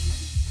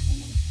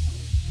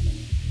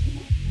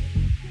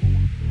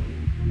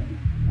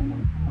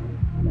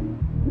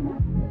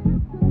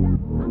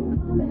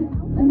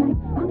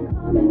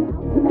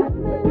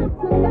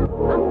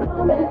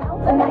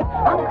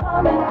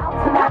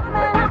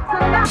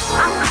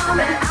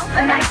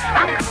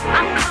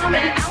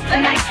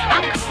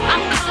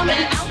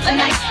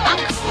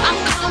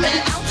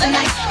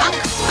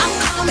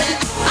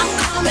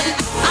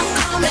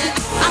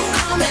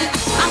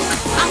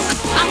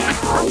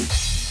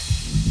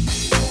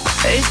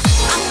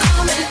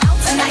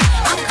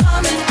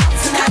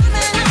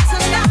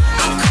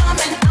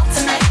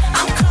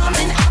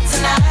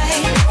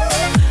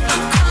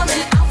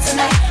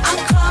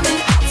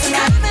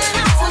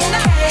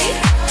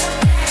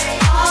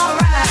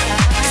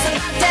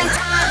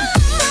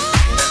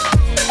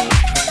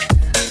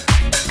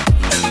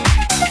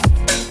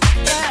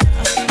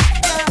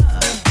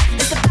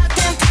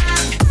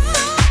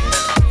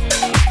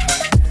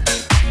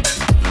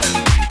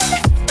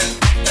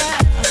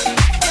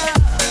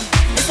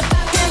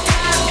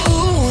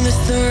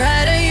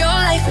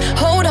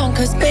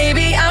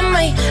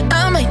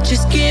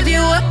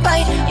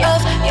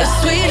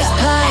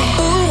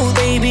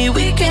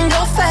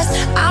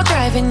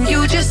 driving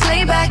you, just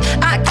lay back.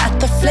 I got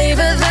the flavor,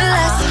 the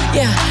last,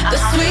 yeah, the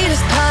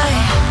sweetest pie.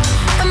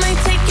 I might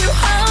take you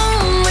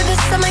home with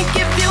us, I might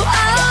give you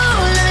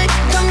all of it.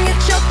 Come get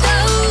your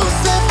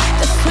dose of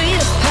the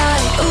sweetest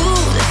pie. Ooh,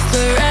 it's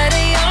the ride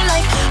of your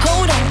life.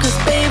 Hold on, cause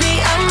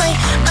baby, I might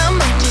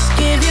just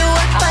give you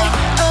a bite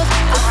of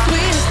the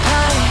sweetest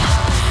pie.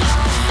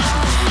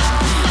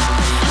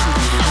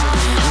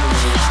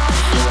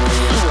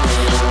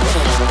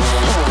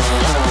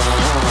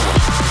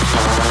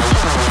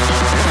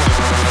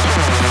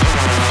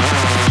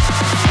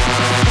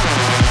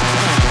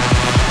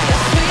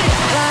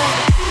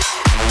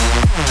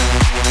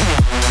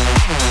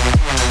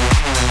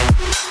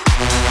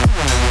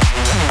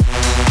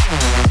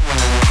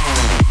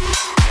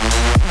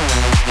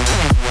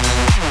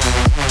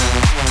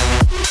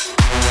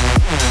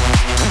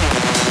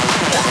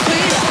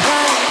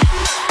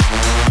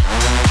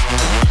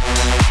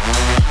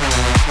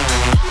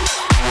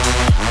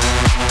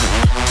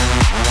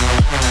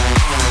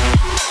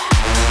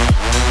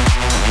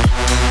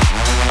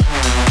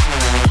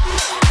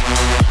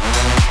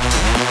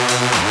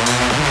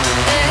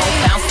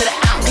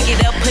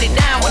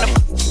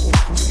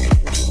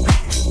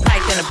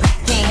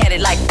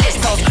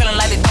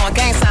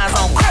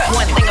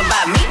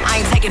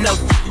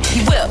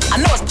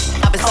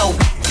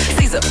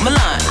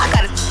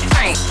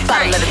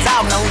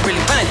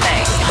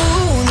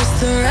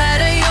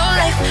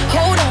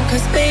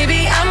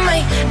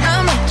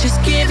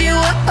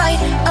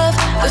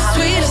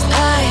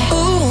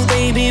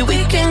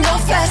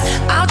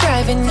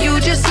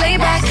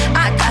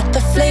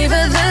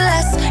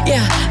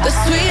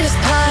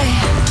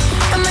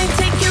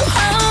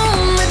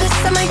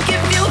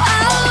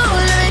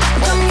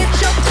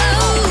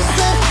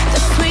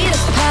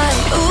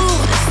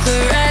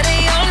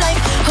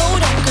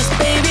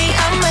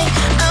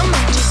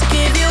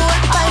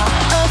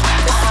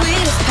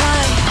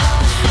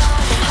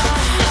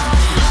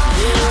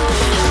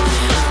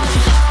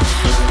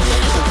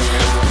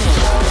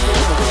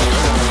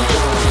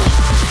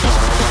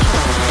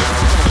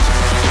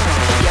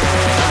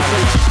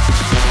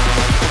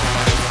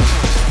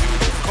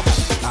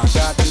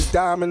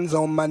 Diamonds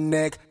on my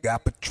neck,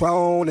 got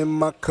Patron in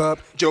my cup.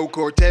 Joe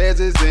Cortez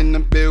is in the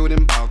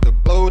building, about to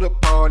blow the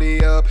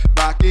party up.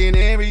 Rockin'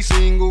 every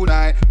single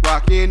night,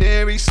 rockin'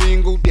 every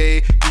single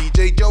day.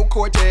 DJ Joe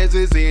Cortez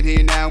is in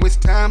here now, it's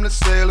time to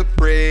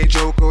celebrate.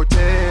 Joe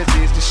Cortez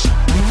is the shit,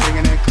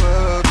 bringing that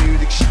club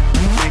music shit.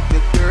 Make the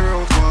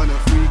girls wanna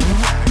freak,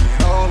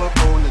 get all up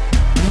on the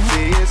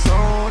say it's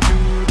on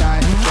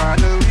tonight. Try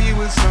to leave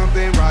with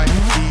something right.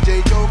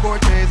 DJ Joe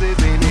Cortez is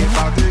in here,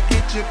 about to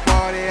get your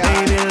party out.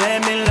 Baby,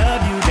 let me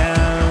love you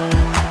down.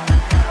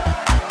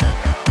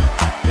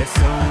 There's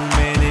so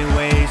many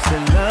ways to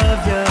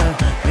love ya.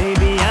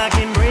 Maybe I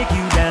can break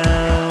you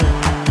down.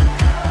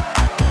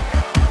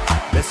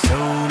 There's so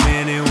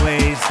many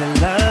ways to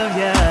love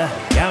ya.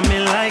 Got me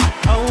like,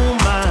 oh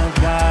my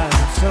God,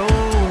 I'm so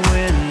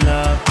in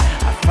love.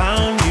 I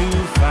found you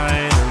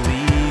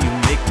finally. You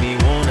make me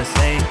wanna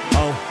say,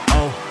 oh,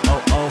 oh,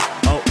 oh, oh,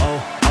 oh,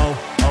 oh, oh,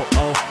 oh,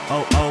 oh, oh,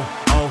 oh,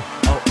 oh,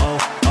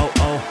 oh, oh,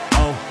 oh,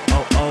 oh,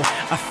 oh, oh.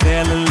 I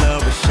fell in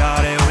love with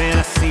Shawty when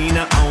I seen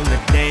her on the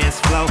dance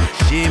floor.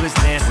 She was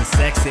dancing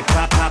sexy,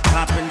 pop, pop,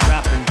 poppin',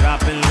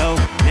 dropping low.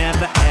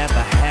 Never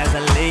ever has a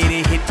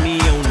lady hit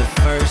me on the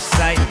first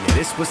sight. Yeah,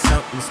 this was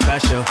something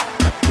special.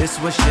 This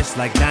was just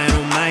like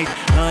dynamite.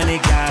 Honey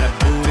got a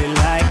booty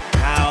like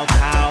pow,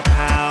 pow,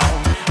 pow.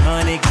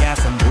 Honey got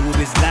some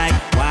boobies like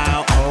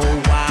wow,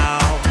 oh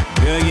wow.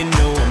 Girl, you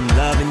know I'm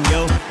loving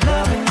your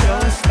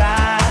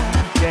style.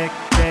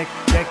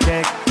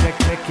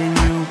 Checking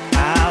you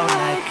out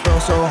like. Go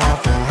so hard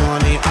for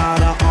honey,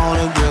 out of all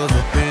the girls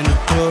up in the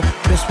club.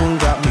 This one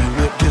got me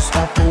whipped, just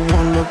stop for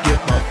one look, get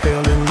my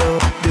feeling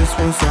love. This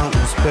one's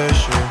something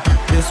special.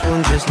 This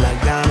one just like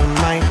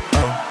dynamite.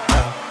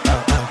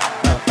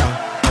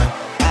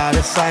 Out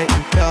of sight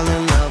and fell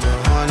in love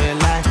with honey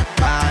like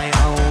my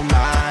oh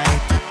my.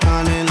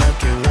 Honey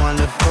looking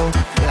wonderful,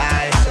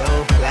 fly so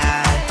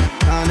fly.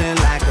 Honey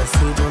like a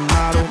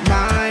supermodel,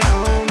 my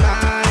oh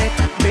my.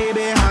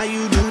 Baby, how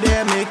you do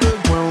that make a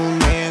grown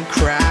man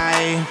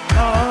cry?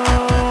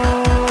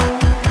 Oh,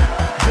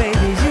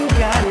 baby, you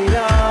got it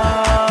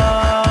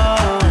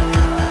all.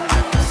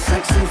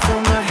 Sexy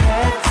from my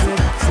head to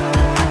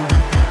toe.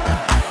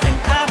 And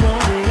I won't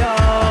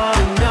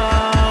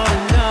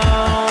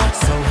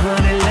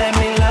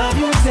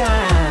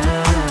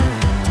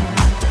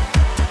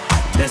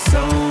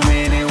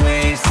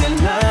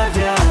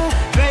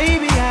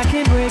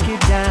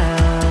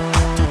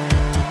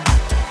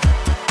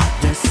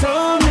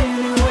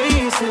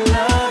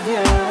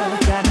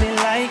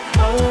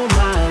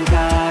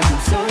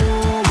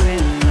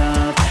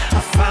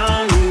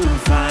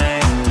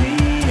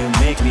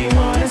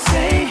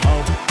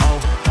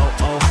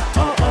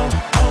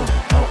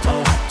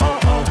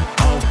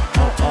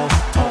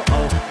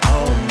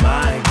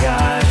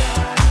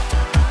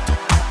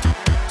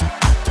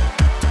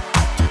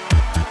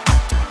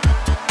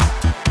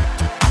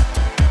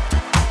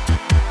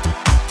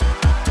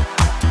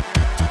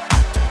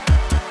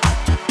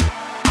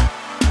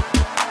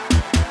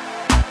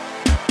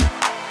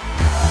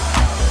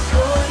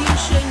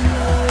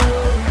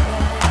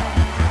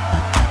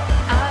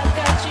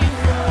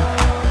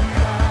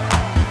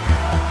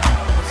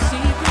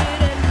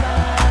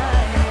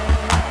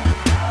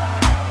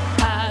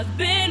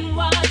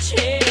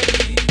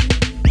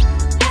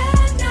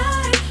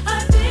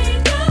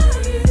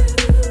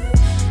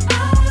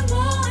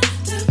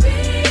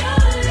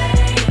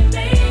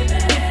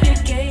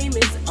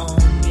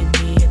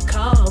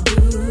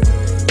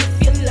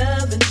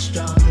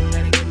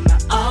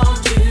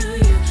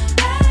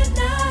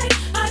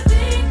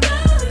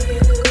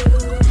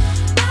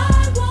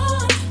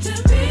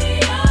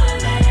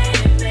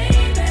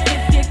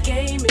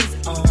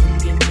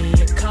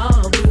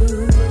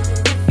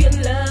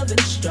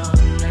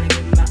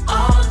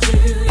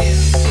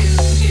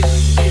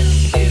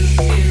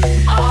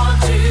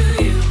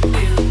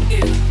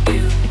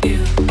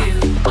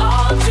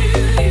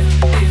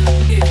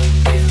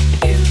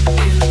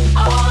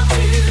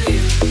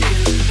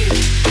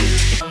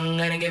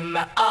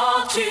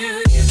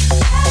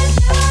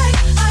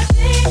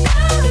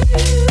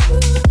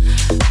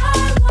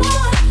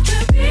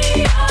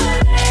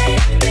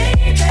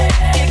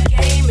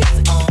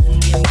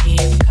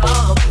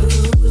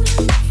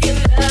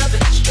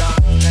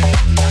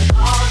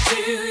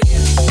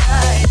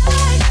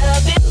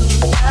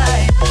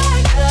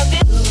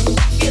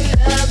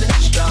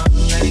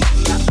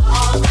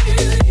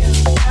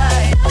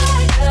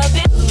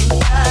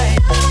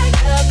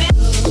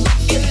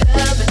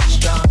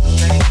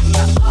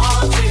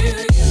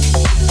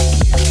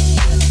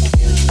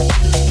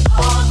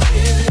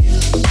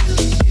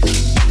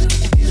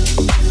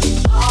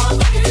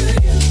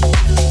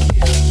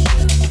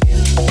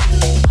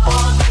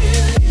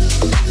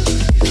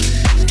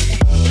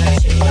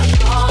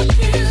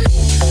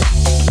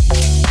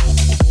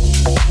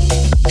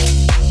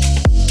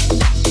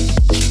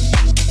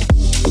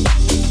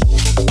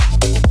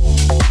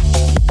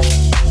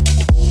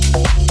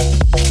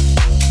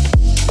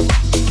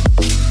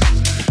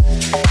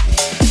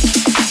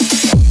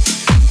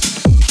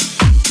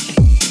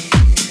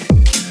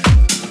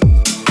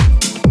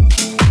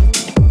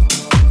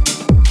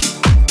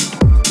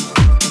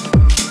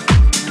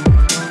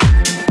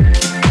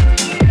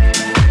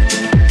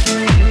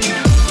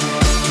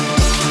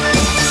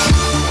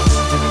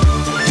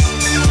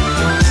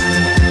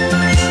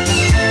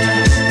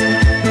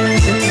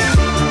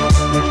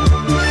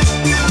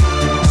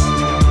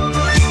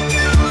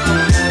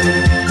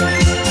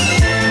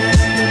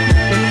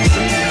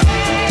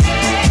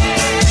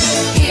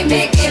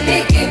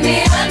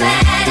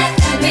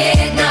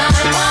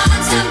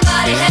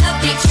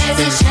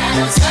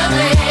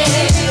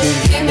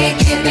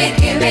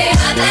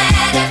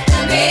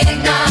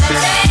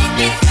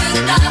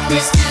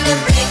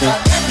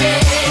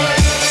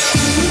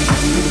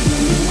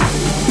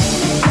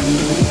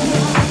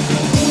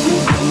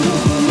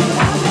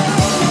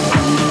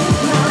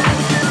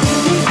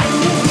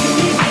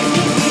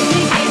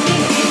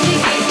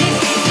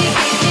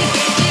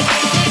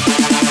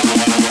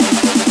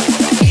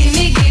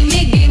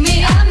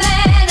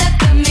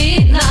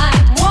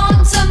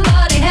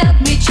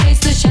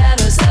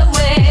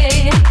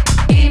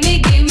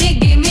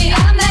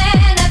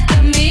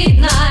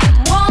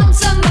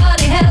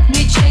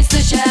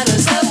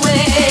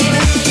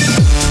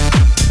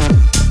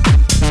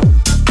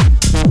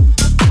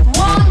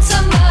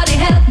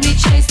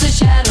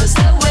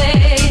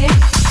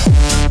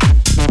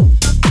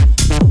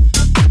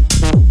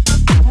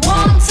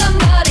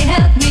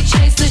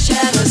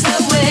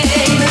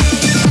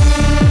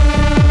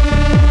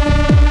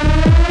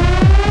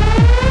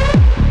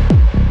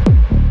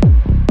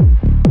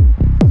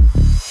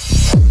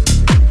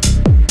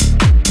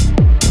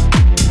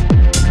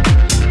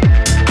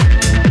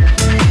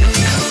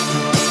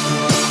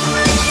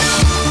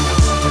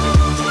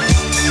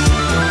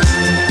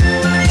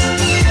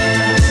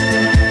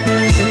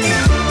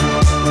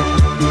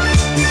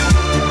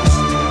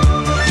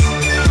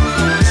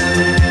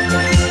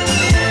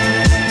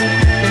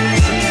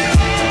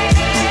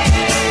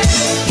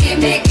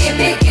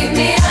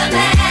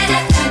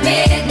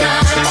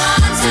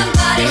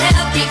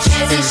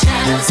chase the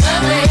shadows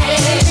away.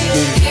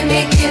 Give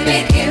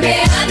me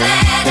a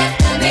man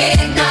after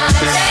midnight.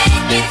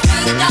 Take me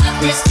through the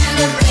darkness to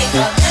the break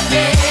of the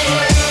day.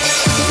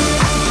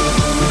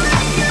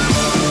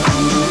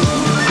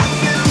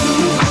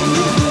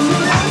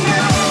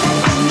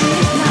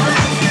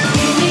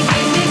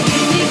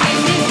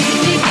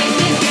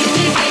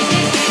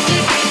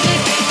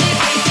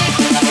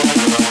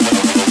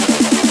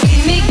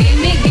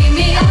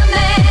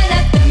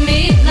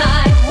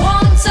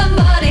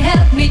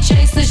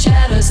 Chase the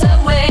shadows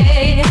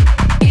away.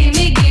 Give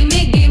me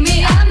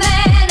a man.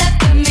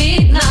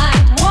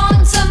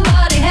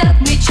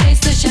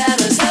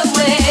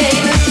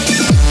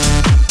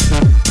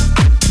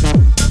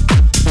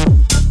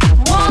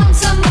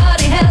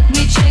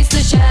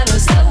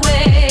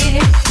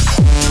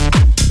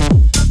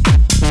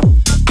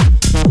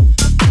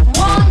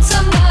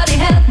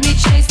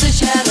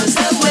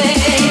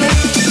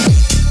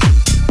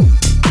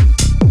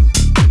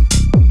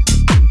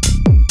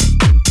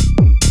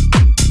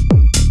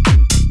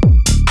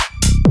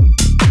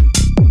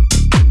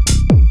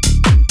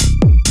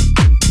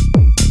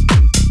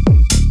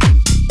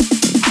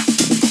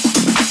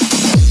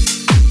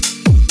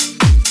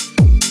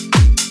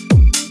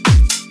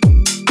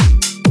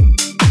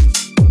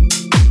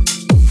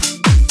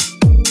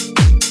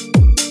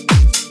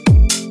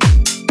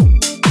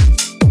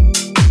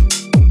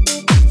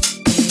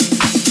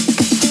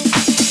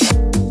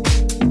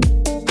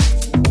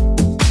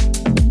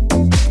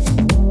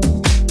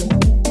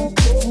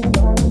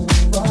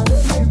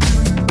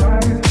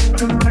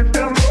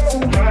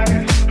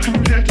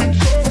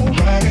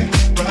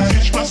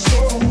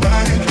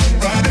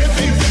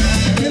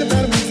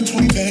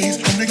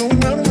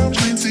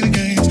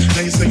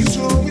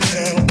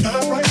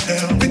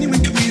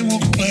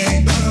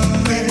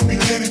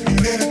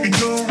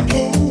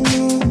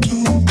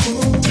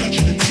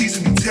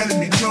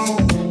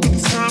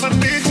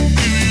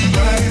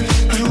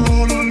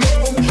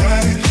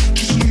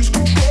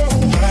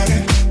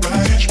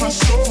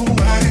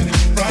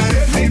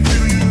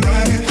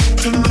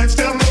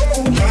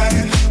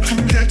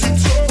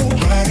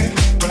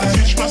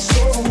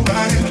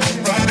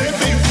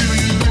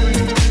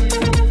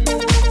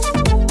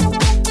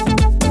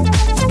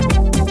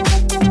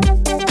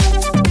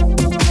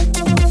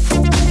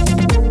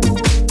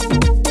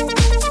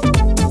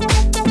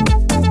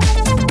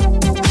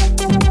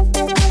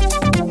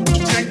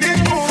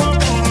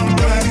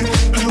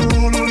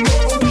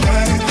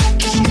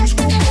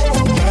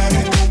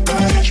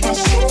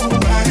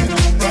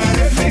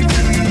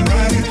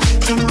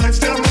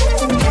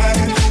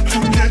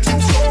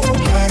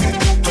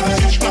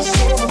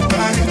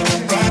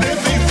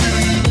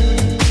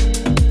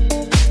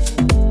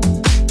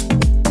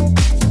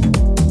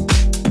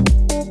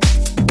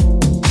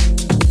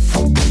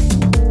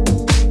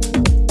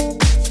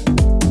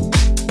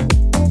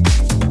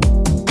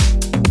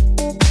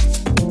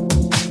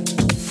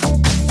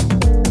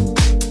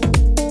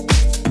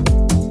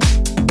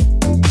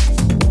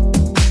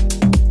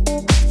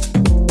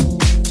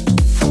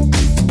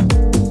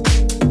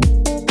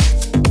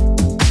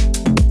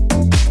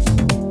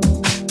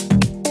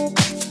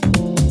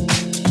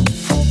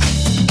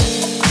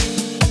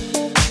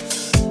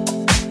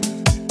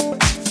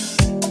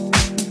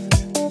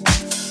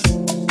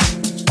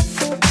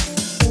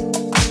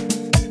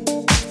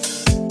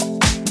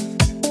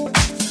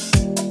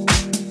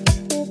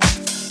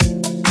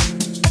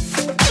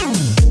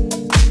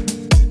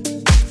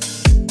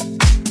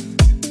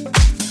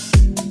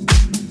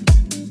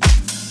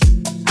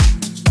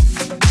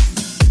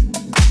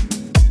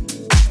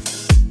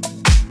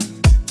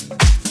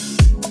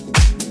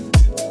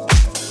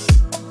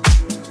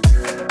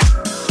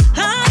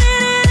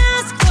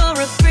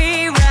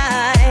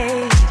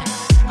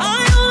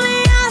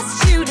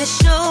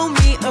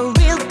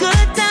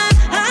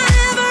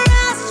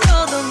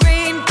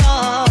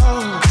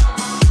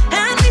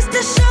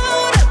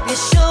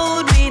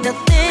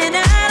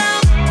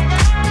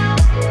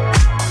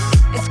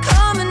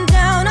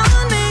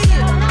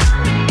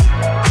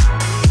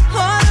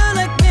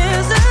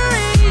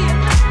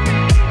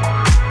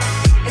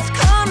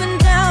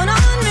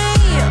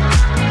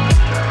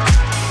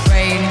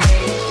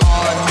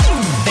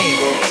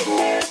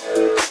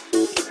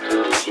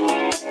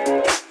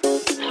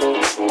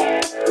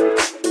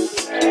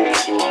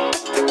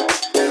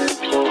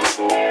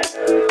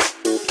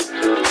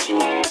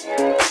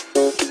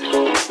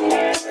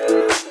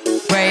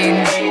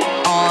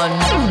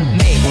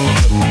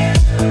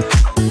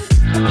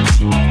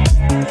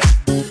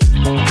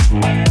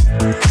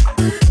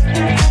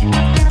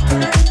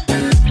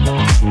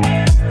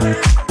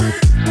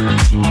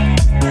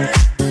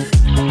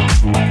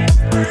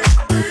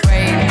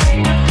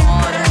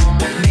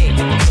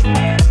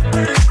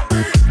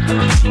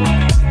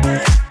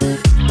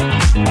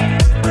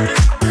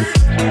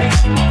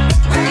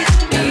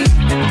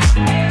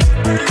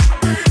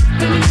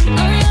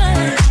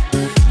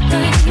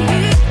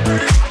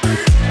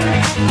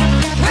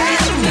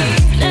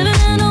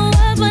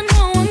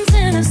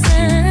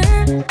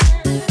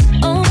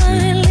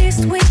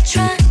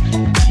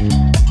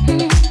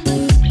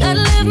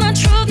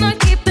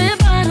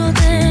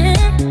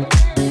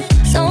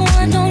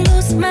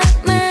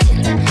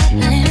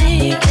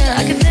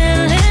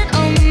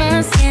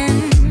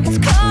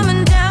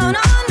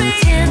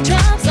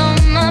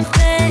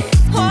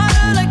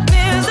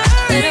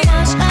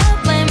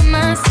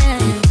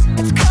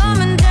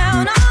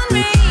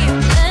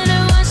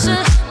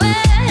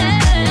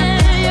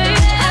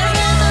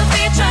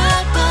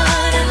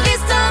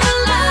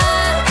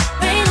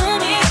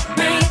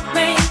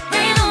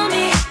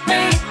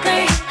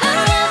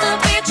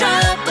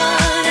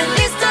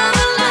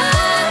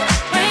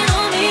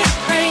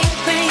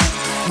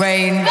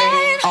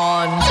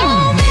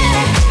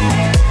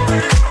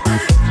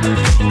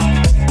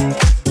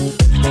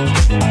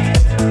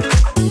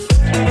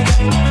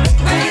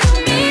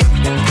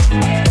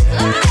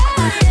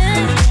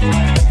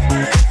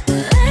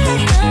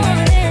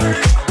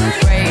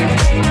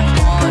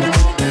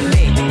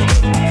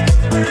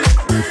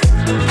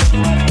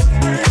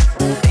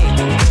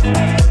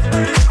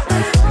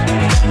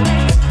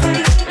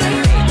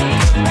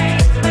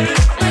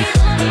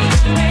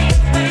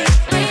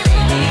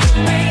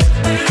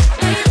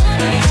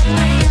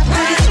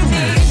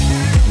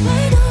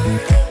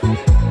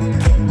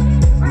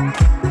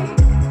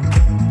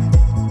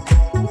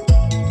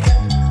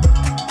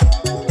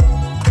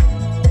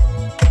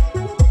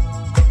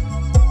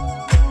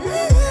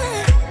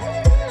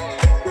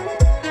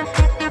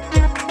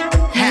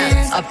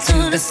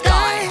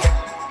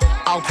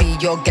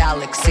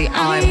 galaxy.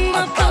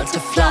 I'm about to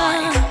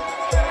fly.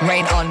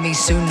 Rain on me,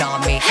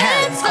 tsunami,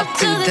 hands up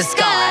to the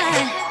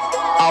sky.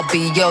 I'll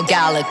be your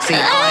galaxy.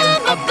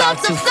 I'm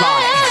about to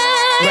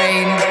fly.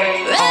 Rain.